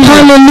kitu kingine.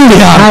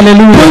 Hallelujah.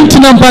 Hallelujah. Point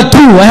number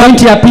 2.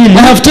 Point ya pili.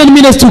 I have 10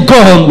 minutes to go.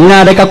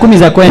 Nina dakika 10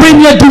 za kwenda.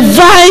 When your your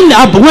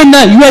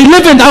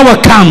 11th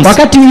hour comes,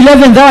 wakati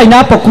 11th hour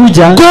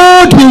inapokuja,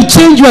 God will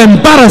change your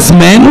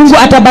embarrassment. Mungu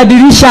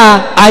atabadilisha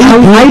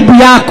aibu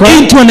yako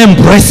into an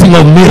embracing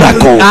of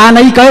miracle.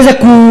 Na ikaweza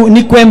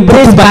ni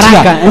kuembrace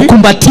baraka.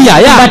 Kumbatia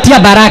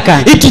baraka.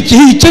 He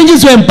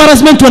changes your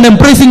embarrassment to an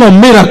embracing of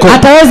miracle.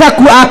 Ataweza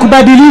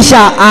kubadilisha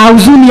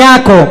huzuni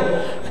yako.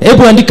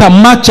 Hebu andika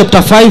Mark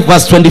chapter 5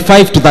 verse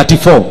 25 to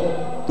 34.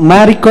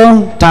 Marko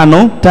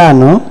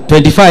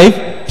 5:25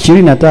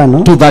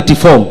 to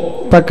 34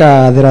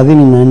 mpaka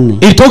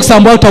 34. It talks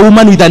about a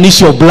woman with an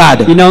issue of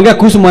blood. Inaongea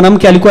kuhusu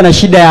mwanamke alikuwa na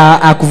shida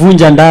ya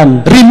kuvunja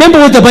damu.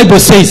 Remember what the Bible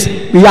says.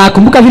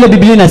 Kumbuka vile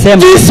Biblia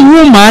inasema. This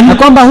woman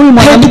kwamba huyu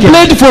mwanamke had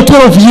bled for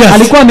 12 years.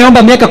 Alikuwa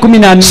ameomba miaka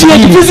 12. She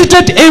had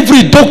visited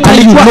every doctor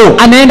you know.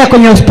 Anaenda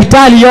kwenye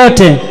hospitali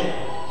yote.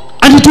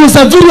 And it was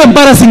a very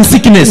embarrassing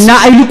sickness. Na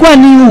ilikuwa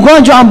ni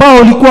ugonjwa ambao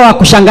ulikuwa wa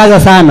kushangaza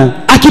sana.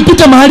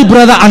 Akipita mahali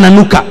brother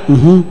ananuka.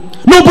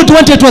 Nobody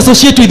wanted to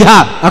associate with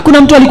her.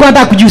 Hakuna mtu alikuwa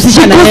anataka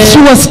kujihusisha na yeye. She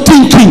was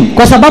stinking.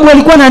 Kwa sababu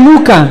alikuwa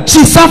ananuka. She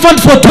suffered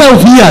for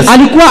 12 years.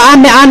 Alikuwa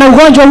ana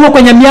ugonjwa huo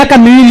kwenye miaka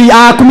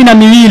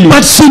 12.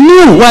 But she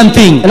knew one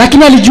thing.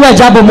 Lakini alijua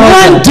jambo moja.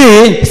 One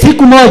day,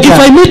 siku moja, if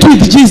I meet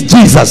with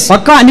Jesus,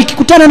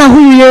 nikikutana na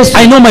huyu Yesu,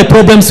 I know my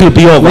problems will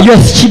be over. Najua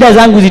shida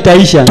zangu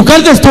zitaisha. To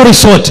cut the story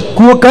short,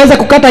 kaweza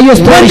kukata hiyo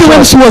story short.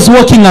 When she was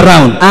walking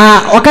around,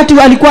 wakati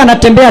alikuwa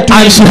anatembea tu,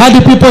 and she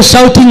had people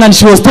shouting and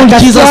she was told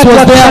Jesus was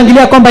there.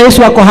 Akashangilia kwamba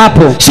Yesu wako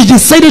hapo. She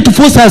decided to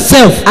force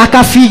herself.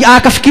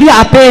 Akafikiria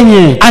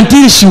apenye.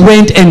 Until she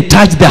went and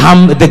touched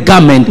the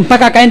garment.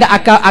 Mpaka akaenda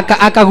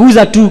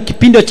akaguza tu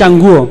kipindo cha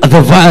nguo.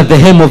 The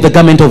hem of the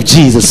garment of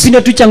Jesus.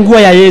 Kipindo tu cha nguo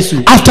ya Yesu.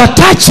 After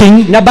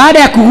touching, na baada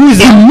ya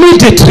kuguza,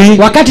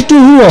 immediately, wakati tu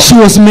huo, she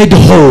was made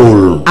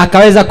whole.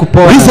 Akaweza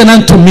kupona. Listen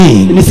unto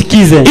me.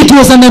 Nisikize. It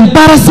was an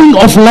embarrassing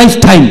of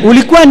lifetime.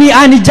 Ulikuwa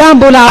ni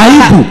jambo la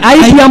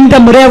aibu ya muda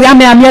mrefu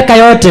ama ya miaka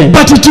yote.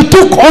 But it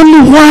took only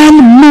 1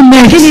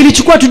 minute. Lakini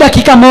ilichukua tu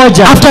dakika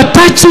moja. After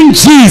touching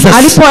Jesus,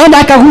 alipoenda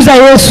akaguza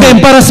Yesu, the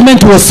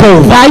embarrassment was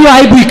solved. Na hiyo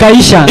aibu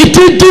ikaisha. It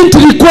didn't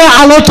require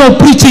a lot of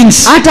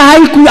preachings. Hata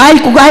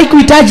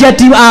haikuhitaji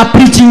ati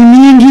preaching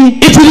nyingi.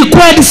 It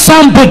required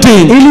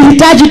somebody.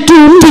 Ilihitaji tu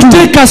to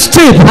take a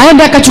step.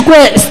 Aende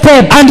akachukue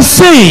step and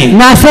say,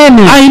 na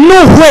aseme, I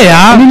know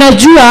where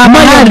ninajua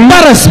my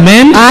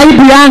embarrassment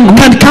aibu yangu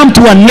can come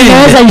to an end.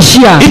 Inaweza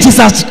ishia. It is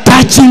as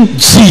touching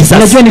Jesus.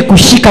 Najua ni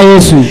kushika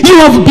Yesu. You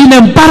have been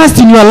embarrassed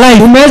in your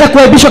life. Umeweza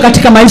kuaibishwa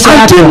katika maisha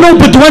yako. Until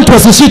nobody want to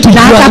associate with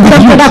you.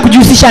 Unataka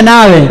kujihusisha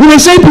nawe.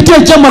 Umeshaipitia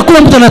jambo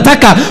hakuna mtu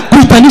anataka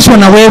kuitanishwa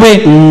na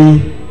wewe.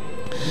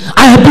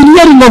 I have been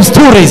hearing of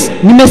stories.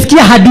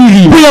 Nimesikia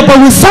hadithi.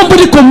 When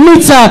somebody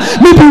commits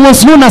maybe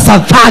was known as a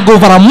thug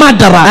over a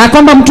murderer.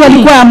 Kwamba mtu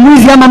alikuwa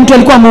mwizi ama mtu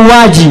alikuwa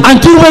muuaji.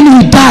 Until when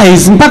he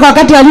dies, mpaka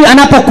wakati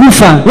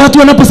anapokufa, watu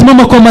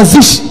wanaposimama kwa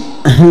mazishi,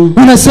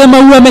 unasema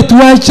huyu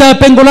ametuacha,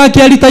 pengo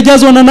lake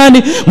alitajazwa na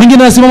nani?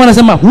 Mwingine anasimama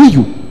anasema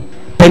huyu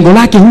pengo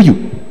lake huyu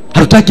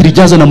hatutaki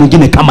lijazwe na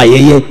mwingine kama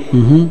yeye.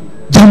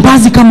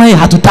 Jambazi kama yeye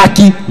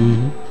hatutaki.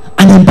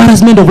 An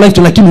embarrassment of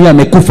life, lakini yeye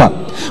amekufa.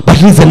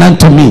 But listen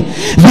unto me.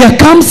 There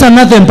comes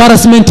another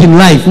embarrassment in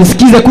life.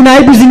 Nisikize, kuna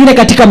aibu zingine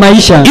katika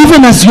maisha.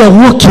 Even as you are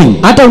walking,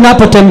 hata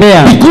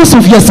unapotembea, because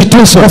of your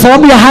situation, kwa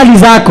sababu ya hali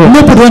zako,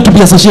 nobody want to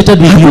be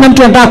associated with you. Hakuna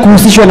mtu anataka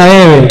kuhusishwa na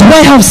wewe. Do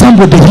I have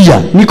somebody here?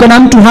 Niko na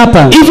mtu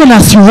hapa. Even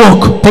as you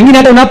walk, pengine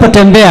hata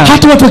unapotembea,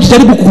 hata watu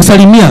wakijaribu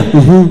kukusalimia,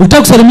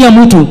 unataka kusalimia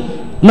mtu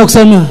na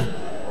kusalimia,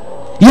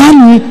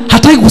 yani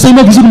hataki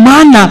kusalimia vizuri,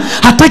 maana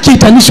hataki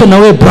itanisho na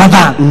wewe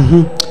brother.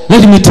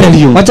 Let me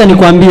tell you. Wacha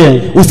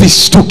nikwambie,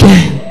 usishtuke.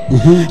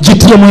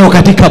 Jitie moyo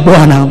katika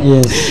Bwana.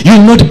 Yes. You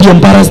will not be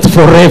embarrassed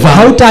forever.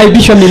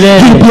 Hautaaibishwa milele.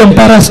 You will be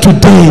embarrassed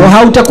today.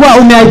 Hautakuwa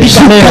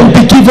umeaibishwa leo. You can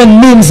be given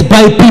names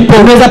by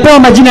people. Unaweza pewa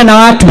majina na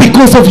watu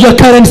because of your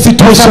current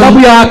situation. Kwa sababu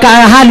ya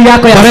hali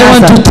yako ya sasa. But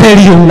I want to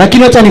tell you.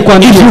 Lakini acha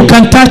nikwambie. If you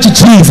can touch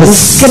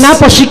Jesus.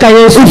 Unaposhika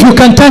Yesu. If you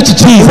can touch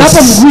Jesus.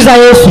 Unapomguza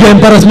Yesu. Your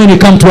embarrassment will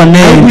come to an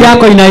end. Aibu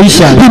yako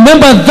inaisha.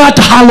 Remember that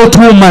harlot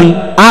woman.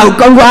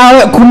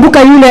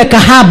 Kumbuka yule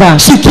kahaba.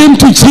 She came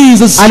to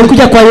Jesus.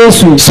 Alikuja kwa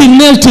Yesu. She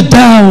knelt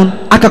down.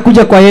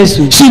 Akakuja kwa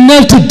Yesu. She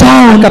knelt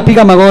down.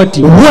 Akapiga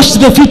magoti. Washed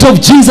the feet of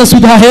Jesus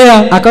with her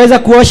hair. Akaweza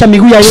kuosha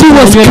miguu ya Yesu. She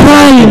was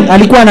crying.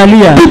 Alikuwa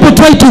analia. People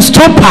tried to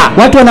stop her.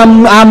 Watu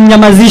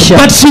wanamnyamazisha.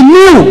 But she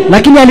knew.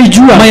 Lakini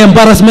alijua. My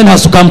embarrassment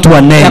has to come to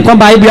an end. Na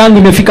kwamba aibu yangu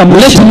imefika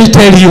mwisho. Let me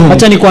tell you.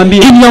 Acha nikwambie.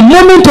 In your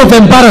moment of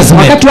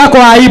embarrassment. Wakati wako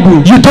wa aibu.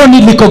 You don't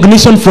need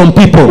recognition from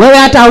people. Wewe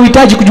hata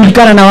hauhitaji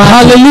kujulikana na watu.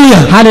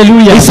 Hallelujah.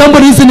 Hallelujah. Is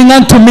somebody listening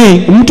unto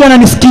me? Mtu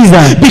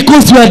ananisikiza.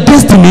 Because your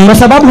destiny. Kwa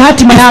sababu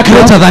hatima yako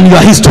greater than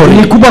your history.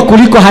 Ni kubwa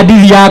kuliko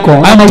hadithi yako.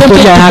 I'm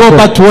tempted to go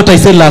back to what I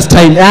said last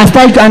time.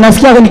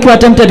 Anasikia nikiwa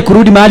tempted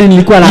kurudi mahali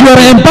nilikuwa la. You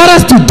are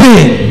embarrassed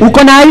today.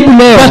 Uko na aibu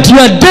leo. But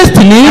your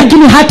destiny.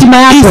 Lakini hatima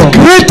yako is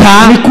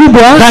greater ni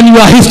kubwa than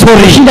your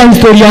history. Shinda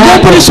historia yako.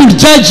 Nobody should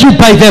judge you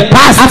by the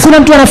past. Hakuna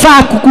mtu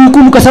anafaa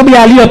kukuhukumu kwa sababu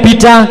ya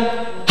aliyopita.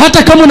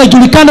 Hata kama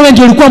unajulikana wewe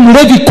ndio ulikuwa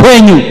mlevi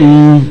kwenyu.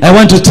 I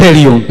want to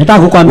tell you. Nataka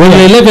kukwambia.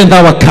 When the 11th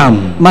hour come.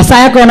 Masaa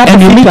yako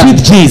yanapofika. And you meet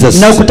with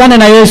Jesus. Na ukutane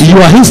na Yesu.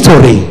 Your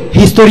history.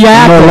 Historia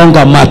yako no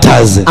longer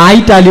matters.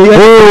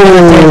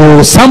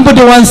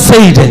 Somebody once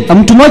said.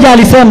 Mtu mmoja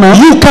alisema.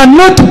 You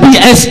cannot be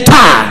a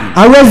star.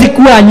 Hawezi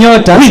kuwa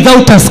nyota.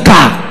 Without a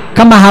scar.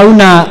 Kama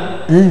hauna.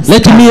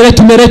 Let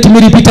me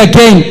repeat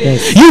again.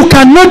 Yes. You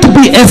cannot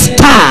be a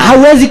star.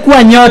 Hawezi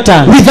kuwa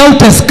nyota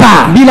without a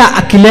scar. Bila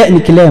ni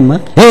kilema.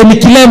 Ni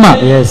kilema.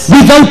 Yes.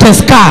 Without a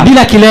scar.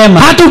 Bila kilema.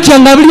 Hata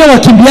ukiangalia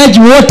wakimbiaji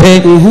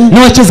wote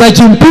na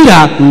wachezaji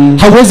mpira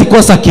hawezi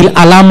kosa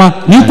alama.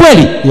 Ni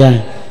kweli? Yeah.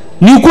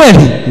 Ni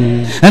kweli?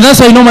 And that's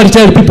why I normally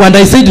tell people, and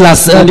I said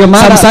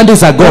some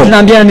Sundays ago.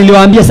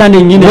 Niliwaambia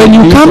Sunday nyingine. When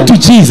you come to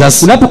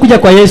Jesus, unapokuja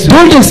kwa Yesu,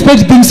 don't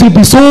expect things to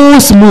be so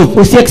smooth.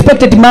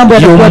 Usiexpect mambo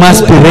yatakuwa you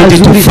must be ready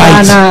to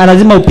fight.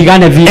 Lazima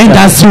upigane vita. And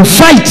as you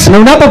fight, na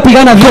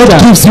unapopigana vita,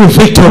 God gives you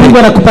victory. Mungu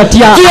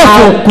anakupatia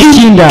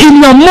kushinda.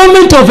 In your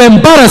moment of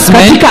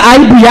embarrassment, katika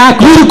aibu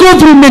yako, you go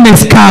through many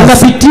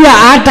scars. Unapitia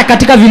hata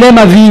katika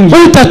vilema vingi.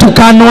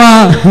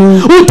 Utatukanwa,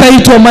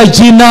 utaitwa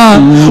majina,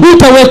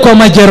 utawekwa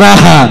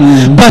majeraha.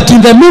 But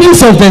in the middle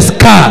of the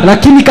scar,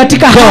 lakini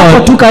katika hapo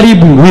tu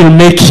karibu, will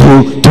make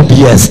you to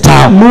be a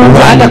star. Mungu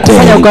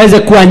atakufanya ukaweze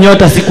kuwa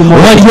nyota siku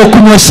moja.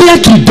 Waliokunyoshia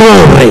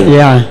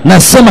kidore,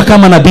 nasema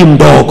kama nabii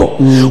mdogo,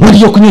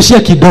 waliokunyoshia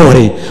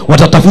kidore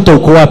watatafuta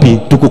uko wapi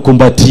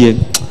tukukumbatie.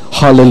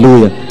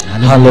 Hallelujah.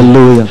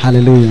 Hallelujah.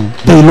 Hallelujah.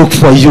 They look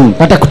for you.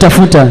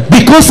 Watakutafuta.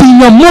 Because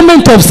in your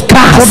moment of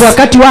scars,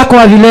 wakati wako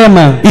wa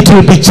vilema, it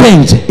will be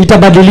changed.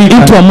 Itabadilika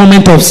into a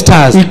moment of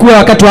stars. Ikuwe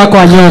wakati wako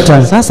wa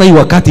nyota. Sasa hii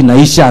wakati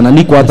naisha na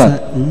niko hata.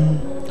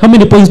 How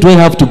many points do I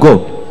have to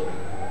go?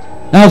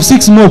 I have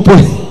 6 more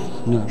points.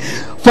 No.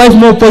 5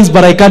 more points,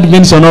 but I can't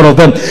mention all of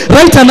them.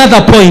 Write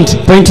another point.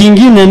 Point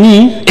ingine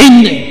ni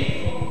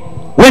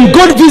when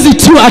God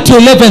visits you at your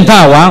 11th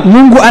hour,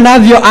 Mungu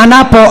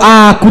anapo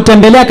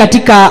kutembelea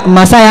katika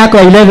masaa yako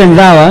ya 11th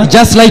hour,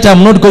 just like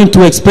I'm not going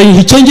to explain,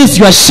 he changes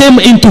your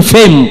shame into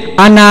fame.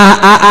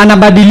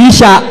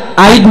 Anabadilisha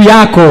aibu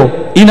yako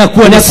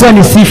inakuwa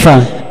ni sifa.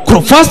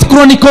 First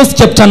Chronicles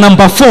chapter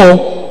number 4,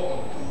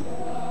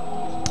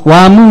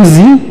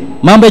 Waamuzi,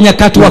 mambo ya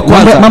nyakati wa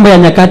kwanza, mambo ya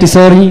nyakati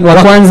wa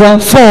kwanza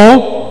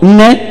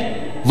 4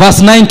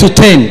 verse 9 to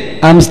 10.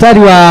 Mstari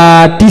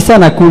wa 9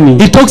 na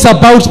 10. It talks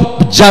about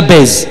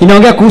Jabez.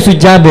 Inaongea kuhusu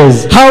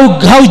Jabez.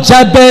 How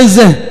Jabez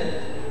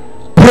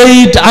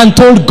prayed and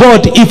told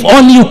God, if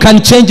only you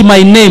can change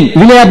my name.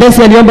 Vile Jabez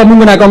aliomba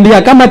Mungu na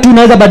akamwambia kama tu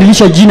unaweza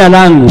badilisha jina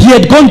langu. He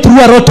had gone through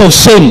a lot of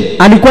shame.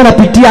 Alikuwa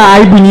anapitia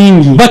aibu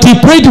nyingi. But he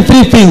prayed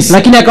 3 things.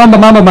 Lakini akaomba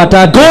mambo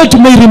matatu.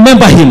 God may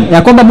remember him.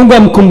 Ya kwamba Mungu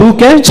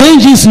amkumbuke,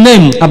 change his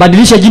name,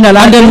 abadilishe jina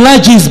lake, and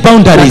enlarge his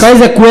boundaries.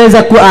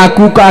 Akaweza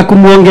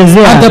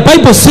kumuongezea. And the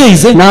Bible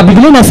says, na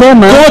Biblia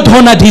inasema God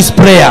honored his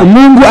prayer.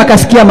 Mungu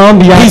akasikia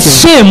maombi yake.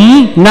 His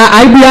shame na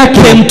aibu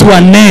yake came to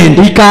an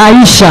end.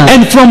 Ikaisha.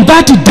 And from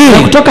that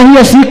day, kutoka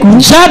hiyo siku,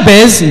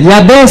 Jabez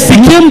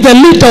became the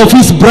leader of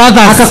his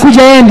brothers.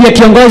 Akakuja yeye ndiye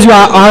kiongozi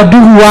wa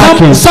ndugu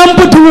wake.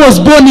 Somebody who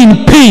was born in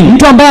pain.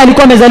 Mtu ambaye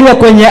alikuwa amezaliwa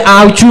kwenye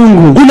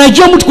uchungu.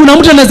 Unajua kuna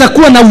mtu anaweza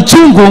kuwa na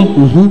uchungu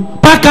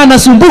mpaka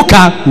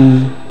anasumbuka.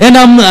 And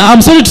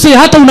I'm sorry to say,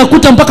 hata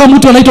unakuta mpaka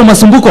mtu anaitwa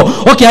Masumbuko.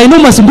 Okay, I know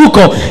Masumbuko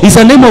is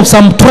a name of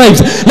some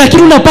tribes.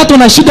 Lakini unapata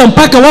na shida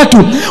mpaka watu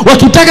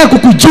wakitaka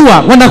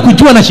kukujua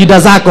wanakujua na shida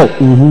zako.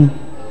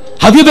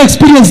 Have you ever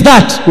experienced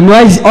that?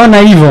 Umewahi ona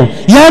hivyo?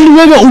 Yaani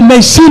wewe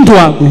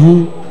umeshindwa.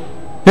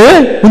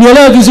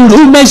 Unielewa vizuri,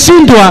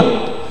 umeshindwa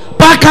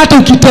mpaka hata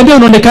ukitembea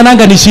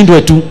unaonekananga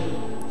nishindwe tu.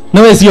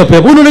 Na wewe sio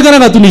pepo,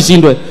 unaonekana tu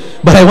nishindwe.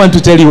 But I want to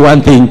tell you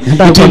one thing.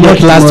 It will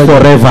not last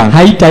forever.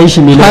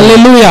 Haitaishi milele.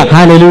 Hallelujah.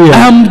 Hallelujah.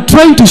 I am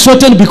trying to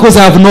shorten because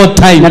I have no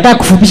time. Nataka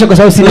kufupisha kwa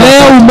sababu sina.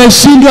 Leo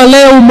umeshindwa,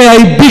 leo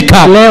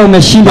umeaibika. Leo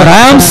umeshindwa. But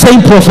I am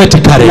saying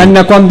prophetically. Na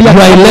ninakwambia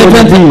your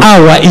 11th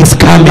hour is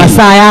coming.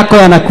 Masaa yako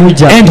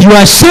yanakuja. And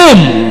your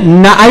shame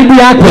na aibu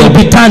yako will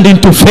be turned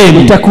into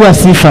fame. Itakuwa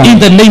sifa. In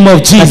the name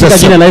of Jesus. Katika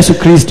jina la Yesu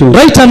Kristo.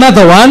 Write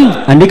another one.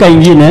 Andika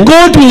ingine.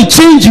 God will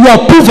change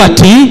your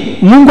poverty.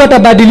 Mungu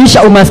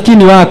atabadilisha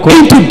umaskini wako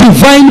into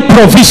divine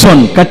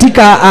provision.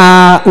 Katika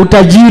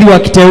utajiri wa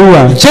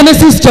kiteua.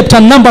 Genesis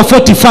chapter number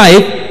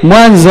 45.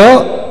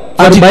 Mwanzo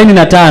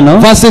 45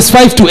 verses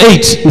 5 to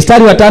 8.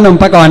 Mstari wa 5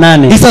 mpaka wa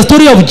 8. It's a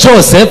story of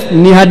Joseph.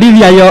 Ni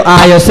hadithi ya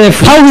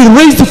Yosefu. How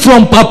he raised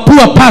from a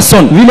poor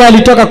person. Vile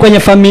alitoka kwenye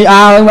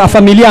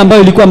familia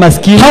ambayo ilikuwa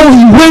maskini. How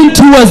he went,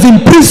 he was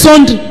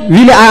imprisoned.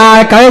 Vile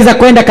akaweza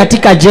kwenda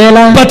katika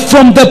jela. But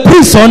from the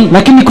prison,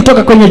 lakini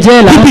kutoka kwenye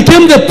jela, he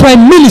became the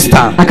prime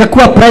minister.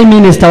 Akakuwa prime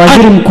minister,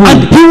 waziri mkuu.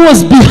 And he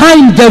was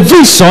behind the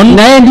vision.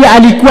 Na yeye ndiye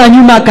alikuwa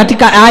nyuma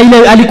katika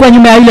alikuwa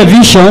nyuma ya ile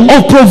vision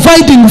of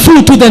providing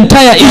food to the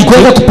entire Egypt.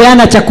 Kuweza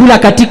kupeana chakula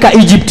katika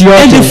Egypt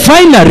yote. And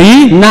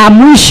finally, na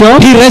mwisho,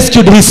 he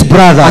rescued his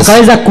brothers.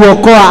 Akaweza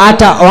kuokoa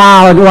hata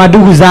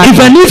wadugu zake.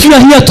 Even if you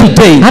are here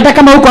today, hata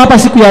kama uko hapa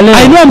siku ya leo,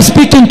 I know I'm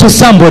speaking to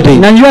somebody.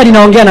 Najua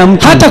ninaongea na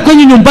mtu. Hata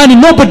kwenye nyumbani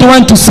nobody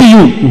want to see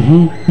you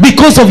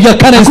because of your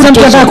current situation. Hakuna mtu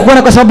anataka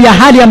kukuona kwa sababu ya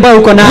hali ambayo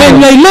uko nayo.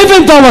 When your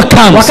 11th hour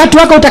comes, wakati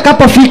wako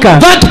utakapofika,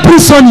 that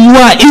prison you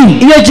are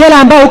in, ile jela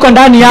ambayo uko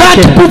ndani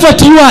yake, that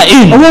poverty you are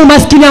in, huo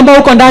umaskini ambao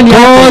uko ndani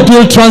yake, God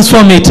will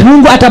transform it.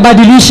 Mungu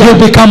atabadilisha. You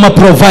become a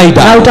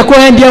provider. Na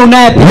utakuwa ndiye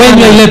unayepeana. When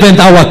your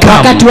 11th hour comes,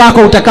 wakati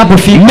wako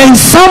utakapofika. May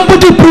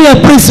somebody pray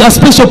a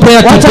special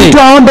prayer today. Wacha mtu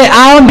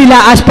aombe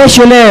la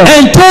special leo.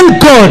 And tell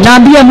God,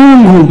 naambia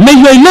Mungu, may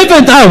your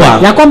 11th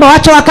hour, ya kwamba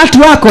wacha wakati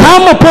wako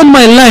come upon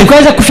my life,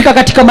 ukaweza kufika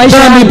katika maisha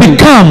yangu,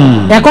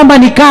 become ya kwamba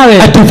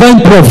nikawe a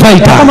divine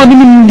provider. Ya kwamba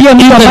mimi ndiye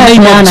mtu ambaye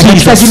ana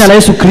katika jina la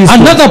Yesu Kristo.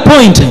 Another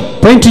point.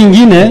 Point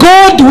nyingine,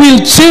 God will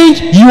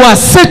change your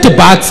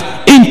setbacks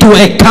into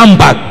a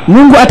comeback.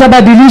 Mungu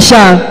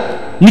atabadilisha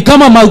ni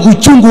kama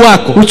uchungu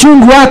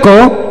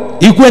wako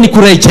ikuwe ni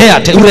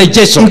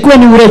urejesho. Ikuwe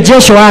ni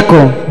urejesho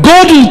wako.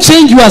 God will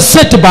change your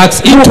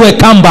setbacks into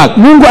a comeback.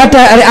 Mungu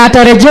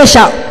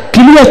atarejesha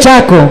kilio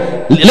chako.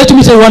 Let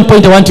me say one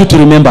point I want you to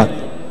remember.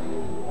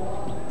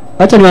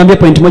 Acha niwaambie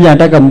point moja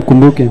nataka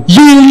mkumbuke.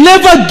 You will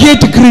never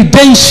get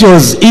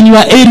credentials in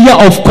your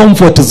area of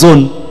comfort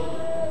zone.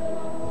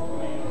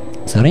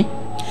 Sorry?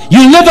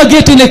 You'll never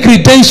get in a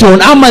credential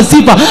ama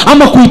sifa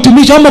ama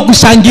kuitumishwa ama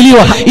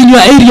kushangiliwa in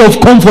your area of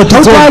comfort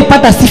zone.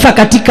 Hautaipata sifa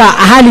katika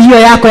hali hiyo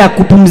yako ya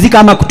kupumzika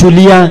ama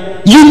kutulia.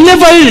 You'll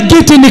never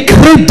get any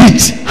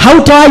credit.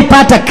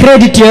 Hautaipata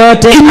credit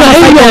yoyote in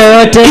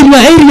your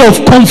area of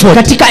comfort.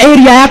 Katika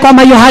area yako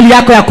ama hiyo hali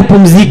yako ya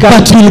kupumzika.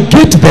 But you'll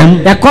get them.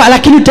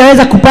 Lakini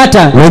utaweza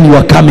kupata when you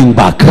are coming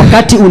back.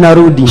 Wakati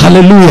unarudi.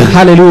 Hallelujah.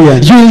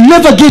 Hallelujah. You'll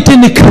never get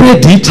any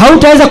credit.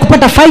 Hautaweza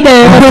kupata faida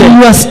yoyote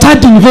when you are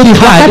studying very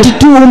hard. Wakati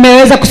tu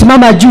umeweza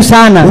kusimama juu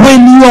sana.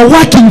 When you are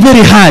working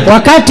very hard.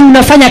 Wakati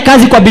unafanya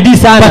kazi kwa bidii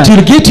sana. But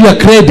you'll get your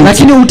credit.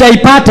 Lakini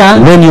utaipata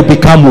when you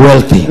become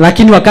wealthy.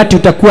 Lakini wakati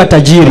utakuwa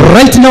tajiri.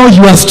 Right now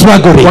you are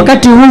struggling.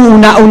 Wakati huu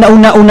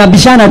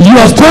unabishana. You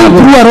are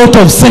going through a lot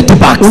of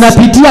setbacks.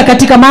 Unapitia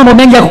katika mambo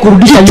mengi ya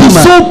kukurudisha nyuma. It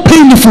is so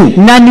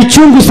painful. Na ni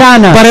chungu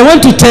sana. But I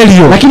want to tell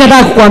you. Lakini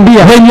nataka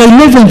kukuambia. When you are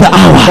 11th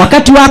hour.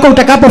 Wakati wako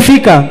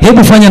utakapofika.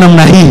 Hebu fanya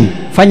namna hii.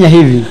 Fanya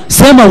hivi.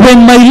 Sema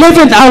when my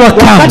 11th hour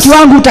comes. Wakati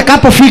wangu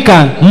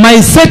utakapofika.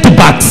 My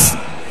setbacks.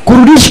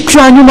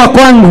 Kurudishwa nyuma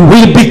kwangu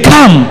will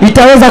become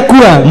itaweza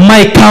kuwa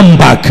my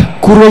comeback.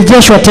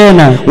 Kurejeshwa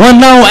tena.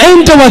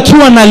 Wanaoenda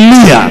wakiwa na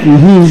lia.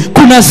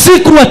 Kuna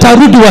siku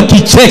watarudi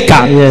wakicheka.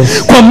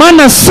 Yes. Kwa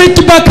maana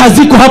setback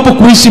haziko hapo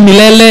kuishi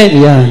milele.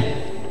 Yeah.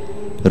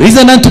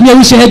 Reason and to me I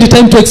wish I had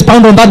time to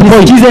expound on that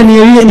point.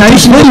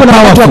 Naishi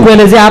na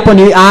kuelezea hapo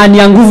ni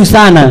nguvu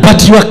sana.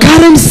 But your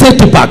current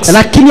setbacks,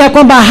 lakini ya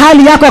kwamba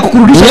hali yako ya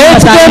kukurudisha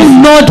let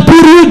them not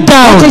pull you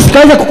down.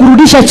 Isikaweza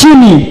kukurudisha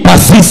chini.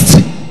 Persist.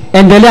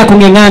 Endelea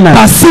kungengana.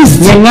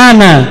 Persist.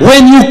 Ngengana.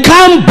 When you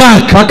come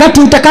back, wakati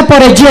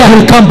utakaporejea,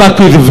 you'll come back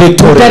with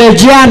victory.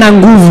 Utarejea na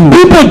nguvu.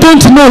 People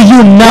don't know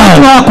you now.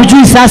 Watu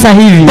hawakujui sasa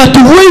hivi. But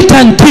wait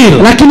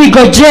until, lakini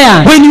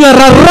gojea, when you are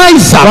a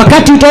rise up,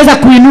 wakati utaweza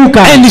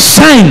kuinuka and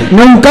shine,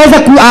 na ukaweza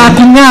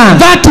kung'aa.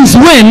 That is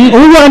when,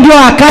 huo ndio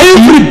wakati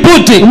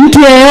everybody, mtu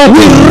yeyote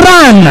will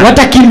run,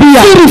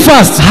 watakimbia very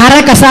fast,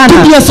 haraka sana,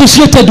 to be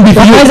associated with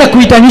you. Waweza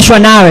kuitanishwa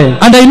nawe.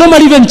 And I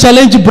normally even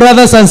challenge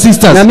brothers and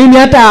sisters. Na mimi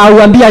hata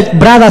auambia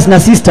brothers na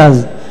sisters.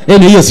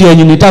 Hiyo sio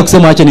yenye nitaka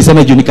kusema, acha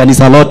niseme juu ni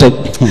kanisa lote.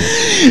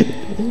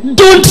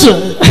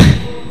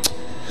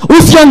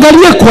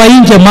 Usiangalie kwa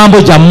nje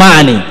mambo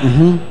jamani.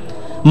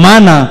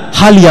 Maana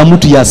hali ya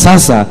mtu ya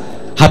sasa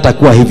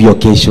hatakuwa hivyo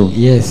kesho.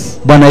 Yes.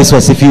 Bwana Yesu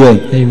asifiwe.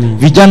 Amen.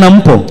 Vijana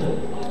mpo?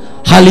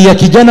 Hali ya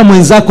kijana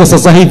mwenzako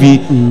sasa hivi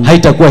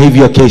haitakuwa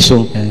hivyo kesho.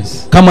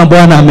 Yes. Kama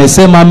Bwana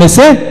amesema.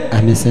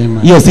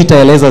 Amesema. Hiyo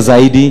sitaeleza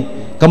zaidi.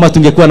 Kama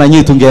tungekuwa na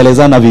nyinyi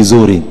tungeelezana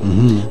vizuri.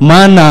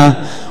 Maana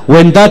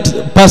when that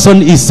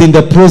person is in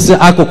the process,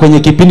 ako kwenye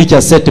kipindi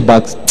cha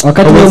setbacks,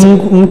 wakati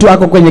mtu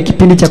ako kwenye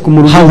kipindi cha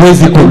kumrudisha,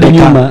 hawezi kurudi.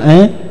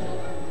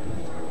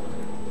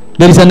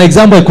 There is an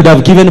example I could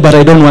have given but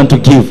I don't want to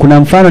give. Kuna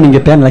mfano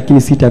ningepeana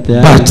lakini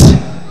sitapeana.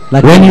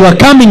 But when you are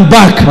coming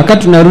back,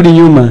 wakati unarudi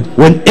nyuma,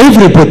 when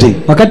everybody,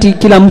 wakati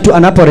kila mtu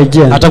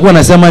anaporejea, atakuwa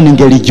anasema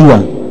ningelijua,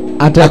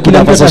 hata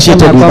kila mtu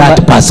associated with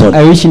that person.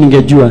 I wish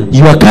ningejua.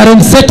 Your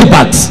current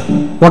setbacks,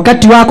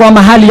 wakati wako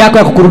ama hali yako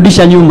ya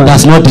kukurudisha nyuma,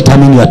 does not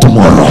determine your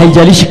tomorrow.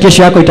 Haijalishi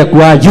kesho yako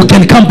itakuwaje. You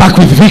can come back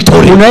with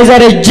victory. Unaweza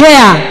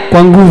rejea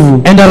kwa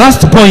nguvu. And the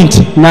last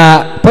point,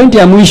 na point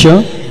ya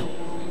mwisho,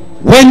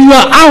 when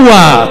your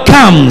hour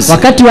comes,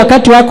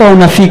 wakati wako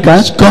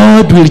unafika,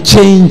 God will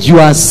change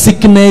your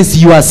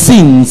sickness, your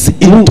sins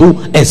into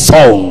a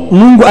song.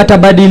 Mungu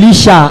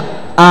atabadilisha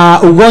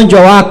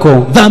ugonjwa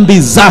wako, dhambi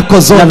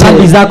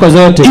zako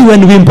zote, iwe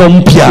ni wimbo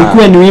mpya.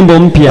 Ikuwe ni wimbo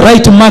mpya.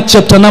 Right, Mark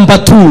chapter number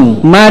 2.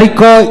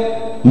 Marko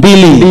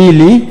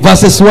 2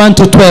 verses 1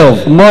 to 12.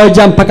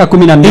 1 mpaka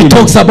 12. It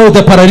talks about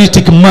the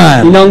paralytic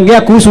man.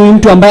 Inaongea kuhusu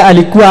mtu ambaye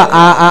alikuwa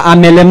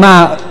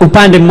amelemaa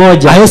upande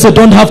mmoja. I also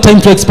don't have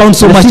time to expound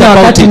so much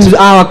about it.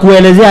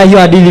 Kuelezea hiyo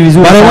hadithi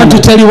vizuri. But I want to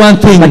tell you one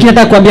thing. Lakini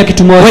nataka kuambia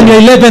kitu moja. When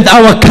your 11th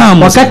hour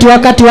comes,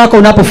 wakati wako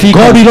unapofika,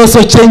 God will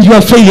also change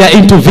your failure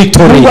into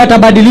victory. Mungu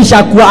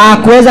atabadilisha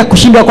kuweza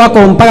kushindwa kwako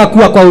mpaka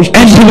kuwa kwa ushindi.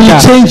 And he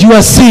will change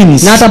your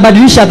sins, na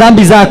atabadilisha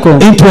dhambi zako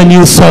into a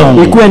new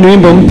song. Ikuwe ni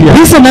wimbo mpya.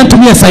 Listen unto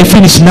me as I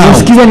finish now.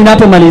 Sikiza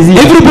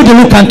ninapomalizia. Everybody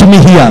look unto me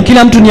here.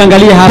 Kila mtu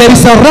niangalie hapa. There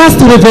is a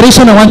last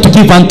revelation I want to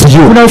give unto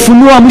you. Kuna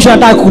ufunuo wa mwisho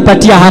nataka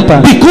kukupatia hapa.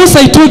 Because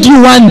I told you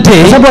one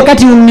day, sababu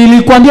wakati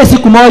nilikwambia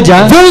siku moja,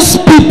 those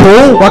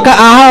people,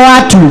 hao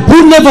watu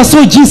who never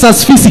saw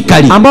Jesus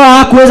physically, ambao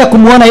hawakuweza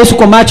kumuona Yesu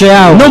kwa macho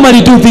yao,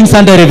 normally do things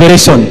under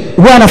revelation.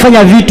 Huwa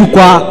anafanya vitu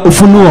kwa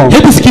ufunuo.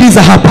 Hebu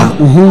sikiliza hapa.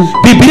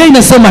 Biblia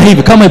inasema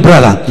hivi, kama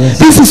brother,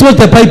 this is what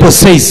the Bible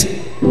says,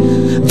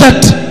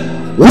 that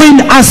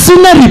when a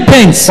sinner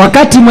repents,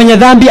 wakati mwenye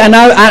dhambi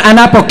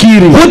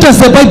anapokiri, what does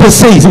the Bible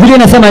say? Biblia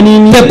inasema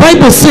nini? The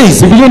Bible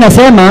says, Biblia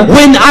inasema,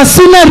 when a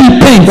sinner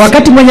repents,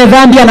 wakati mwenye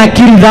dhambi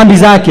anakiri dhambi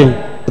zake,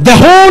 the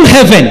whole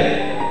heaven,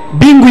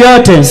 bingu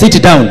yote,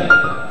 sit down.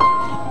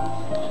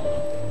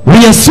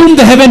 We assume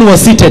the heaven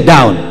was seated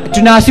down.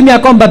 Tunaasumia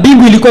kwamba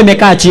bingu ilikuwa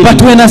imekaa chini.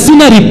 But when a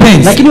sinner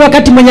repents, lakini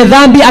wakati mwenye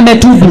dhambi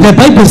ametubu, the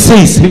Bible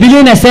says, Biblia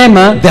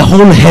inasema, the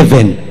whole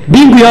heaven,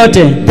 bingu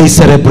yote, they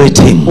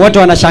celebrate him. Wote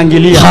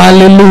wanashangilia.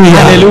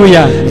 Hallelujah.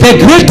 Hallelujah. The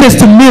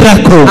greatest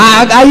miracle,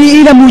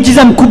 ile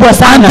muujiza mkubwa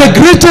sana, and the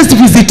greatest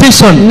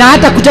visitation, na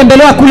hata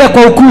kutembelewa kule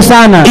kwa ukuu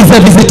sana, is the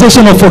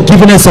visitation of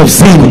forgiveness of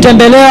sin.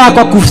 Kutembelewa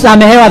kwa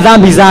kusamehewa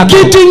dhambi zako.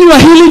 Getting your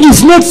healing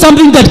is not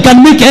something that can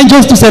make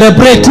angels to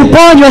celebrate.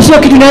 Kuponywa sio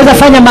kitu inaweza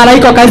fanya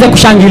malaika wakaweza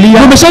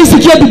kushangilia.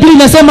 Umeshaisikia Biblia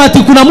inasema ati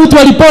kuna mtu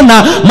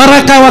alipona,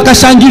 malaika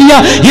wakashangilia,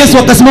 Yesu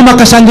akasimama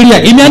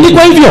akashangilia.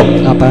 Imeandikwa hivyo?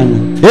 Hapana.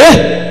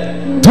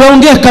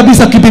 Tuongea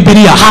kabisa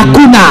kibiblia,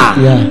 hakuna.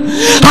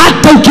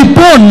 Hata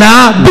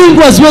ukipona,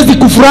 bingu haziwezi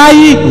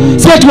kufurahi,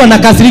 si ati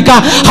wanakasirika,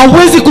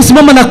 hawezi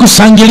kusimama na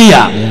kushangilia.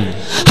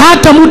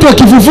 Hata mtu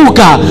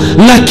akifufuka,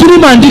 lakini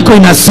maandiko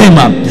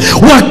inasema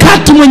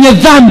wakati mwenye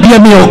dhambi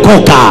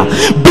ameokoka,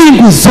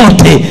 bingu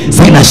zote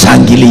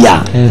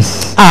zinashangilia.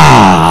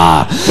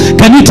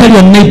 Can you tell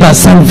your neighbor,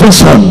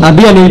 salvation,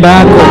 ambia neighbor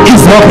yako,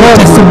 is the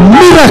greatest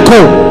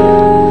miracle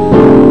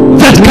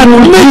that can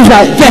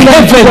make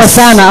the heavens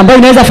sana, ambayo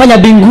inaweza fanya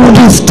mbinguni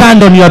to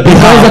stand on your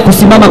behalf, inaweza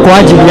kusimama kwa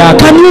ajili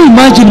yako. Can you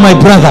imagine, my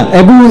brother?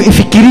 Hebu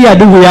ifikiria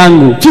ndugu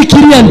yangu,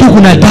 fikiria ndugu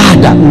na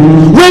dada,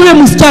 wewe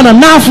msichana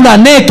nafula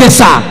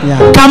nekesa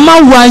kama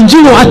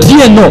Wanjiru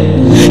Atieno.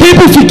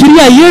 Hebu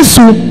fikiria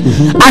Yesu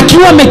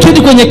akiwa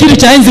ameketi kwenye kiti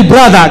cha enzi.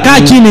 Brother,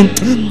 kaa chini.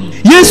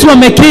 Yesu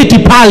ameketi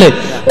pale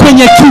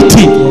kwenye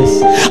kiti,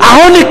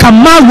 aone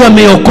Kamau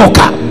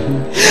ameokoka,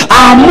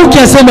 amuke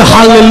aseme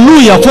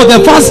hallelujah, for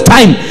the first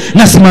time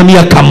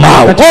nasimamia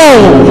Kamau.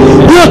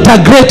 What a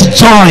great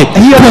joy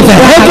for the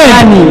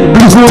heaven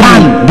to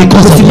stand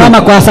because of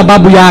kusimama kwa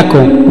sababu yako.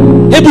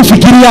 Hebu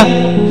fikiria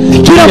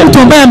kila mtu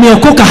ambaye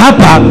ameokoka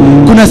hapa,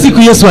 kuna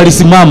siku Yesu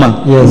alisimama.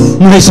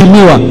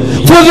 Mheshimiwa,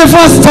 for the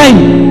first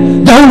time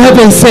the whole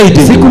heaven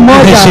said, siku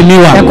moja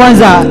ya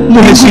kwanza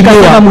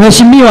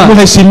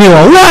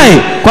mheshimiwa. Why?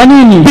 Kwa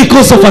nini?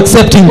 Because of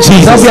accepting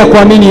Jesus. Sababu ya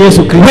kuamini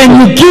Yesu Kristo.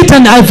 When you get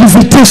a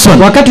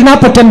visitation, wakati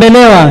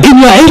unapotembelewa in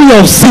your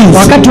area of sins,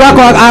 wakati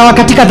wako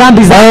katika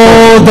dhambi zako,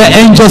 all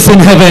the angels in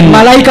heaven,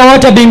 malaika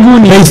wote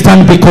mbinguni, they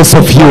stand because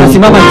of you.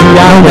 Wasimama juu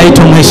yako.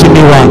 Naitwa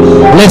mheshimiwa.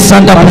 Let's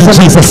stand up in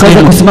Jesus name.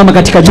 Kusimama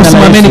katika jina la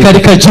Yesu. Tusimameni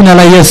katika jina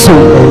la Yesu.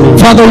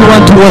 Father, we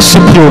want to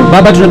worship you.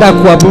 Baba, tunataka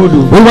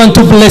kuabudu. We want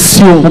to bless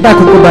you. Tunataka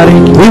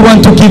kukubariki. We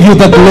want to give you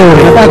the glory.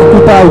 Tunataka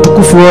kukupa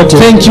utukufu wote.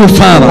 Thank you,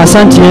 Father.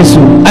 Asante Yesu.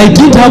 I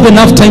didn't have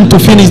enough time to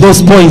finish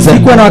those points.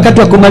 Sikuwa na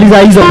wakati wa kumaliza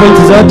hizo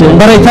pointi zote.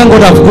 But I thank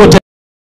God I've got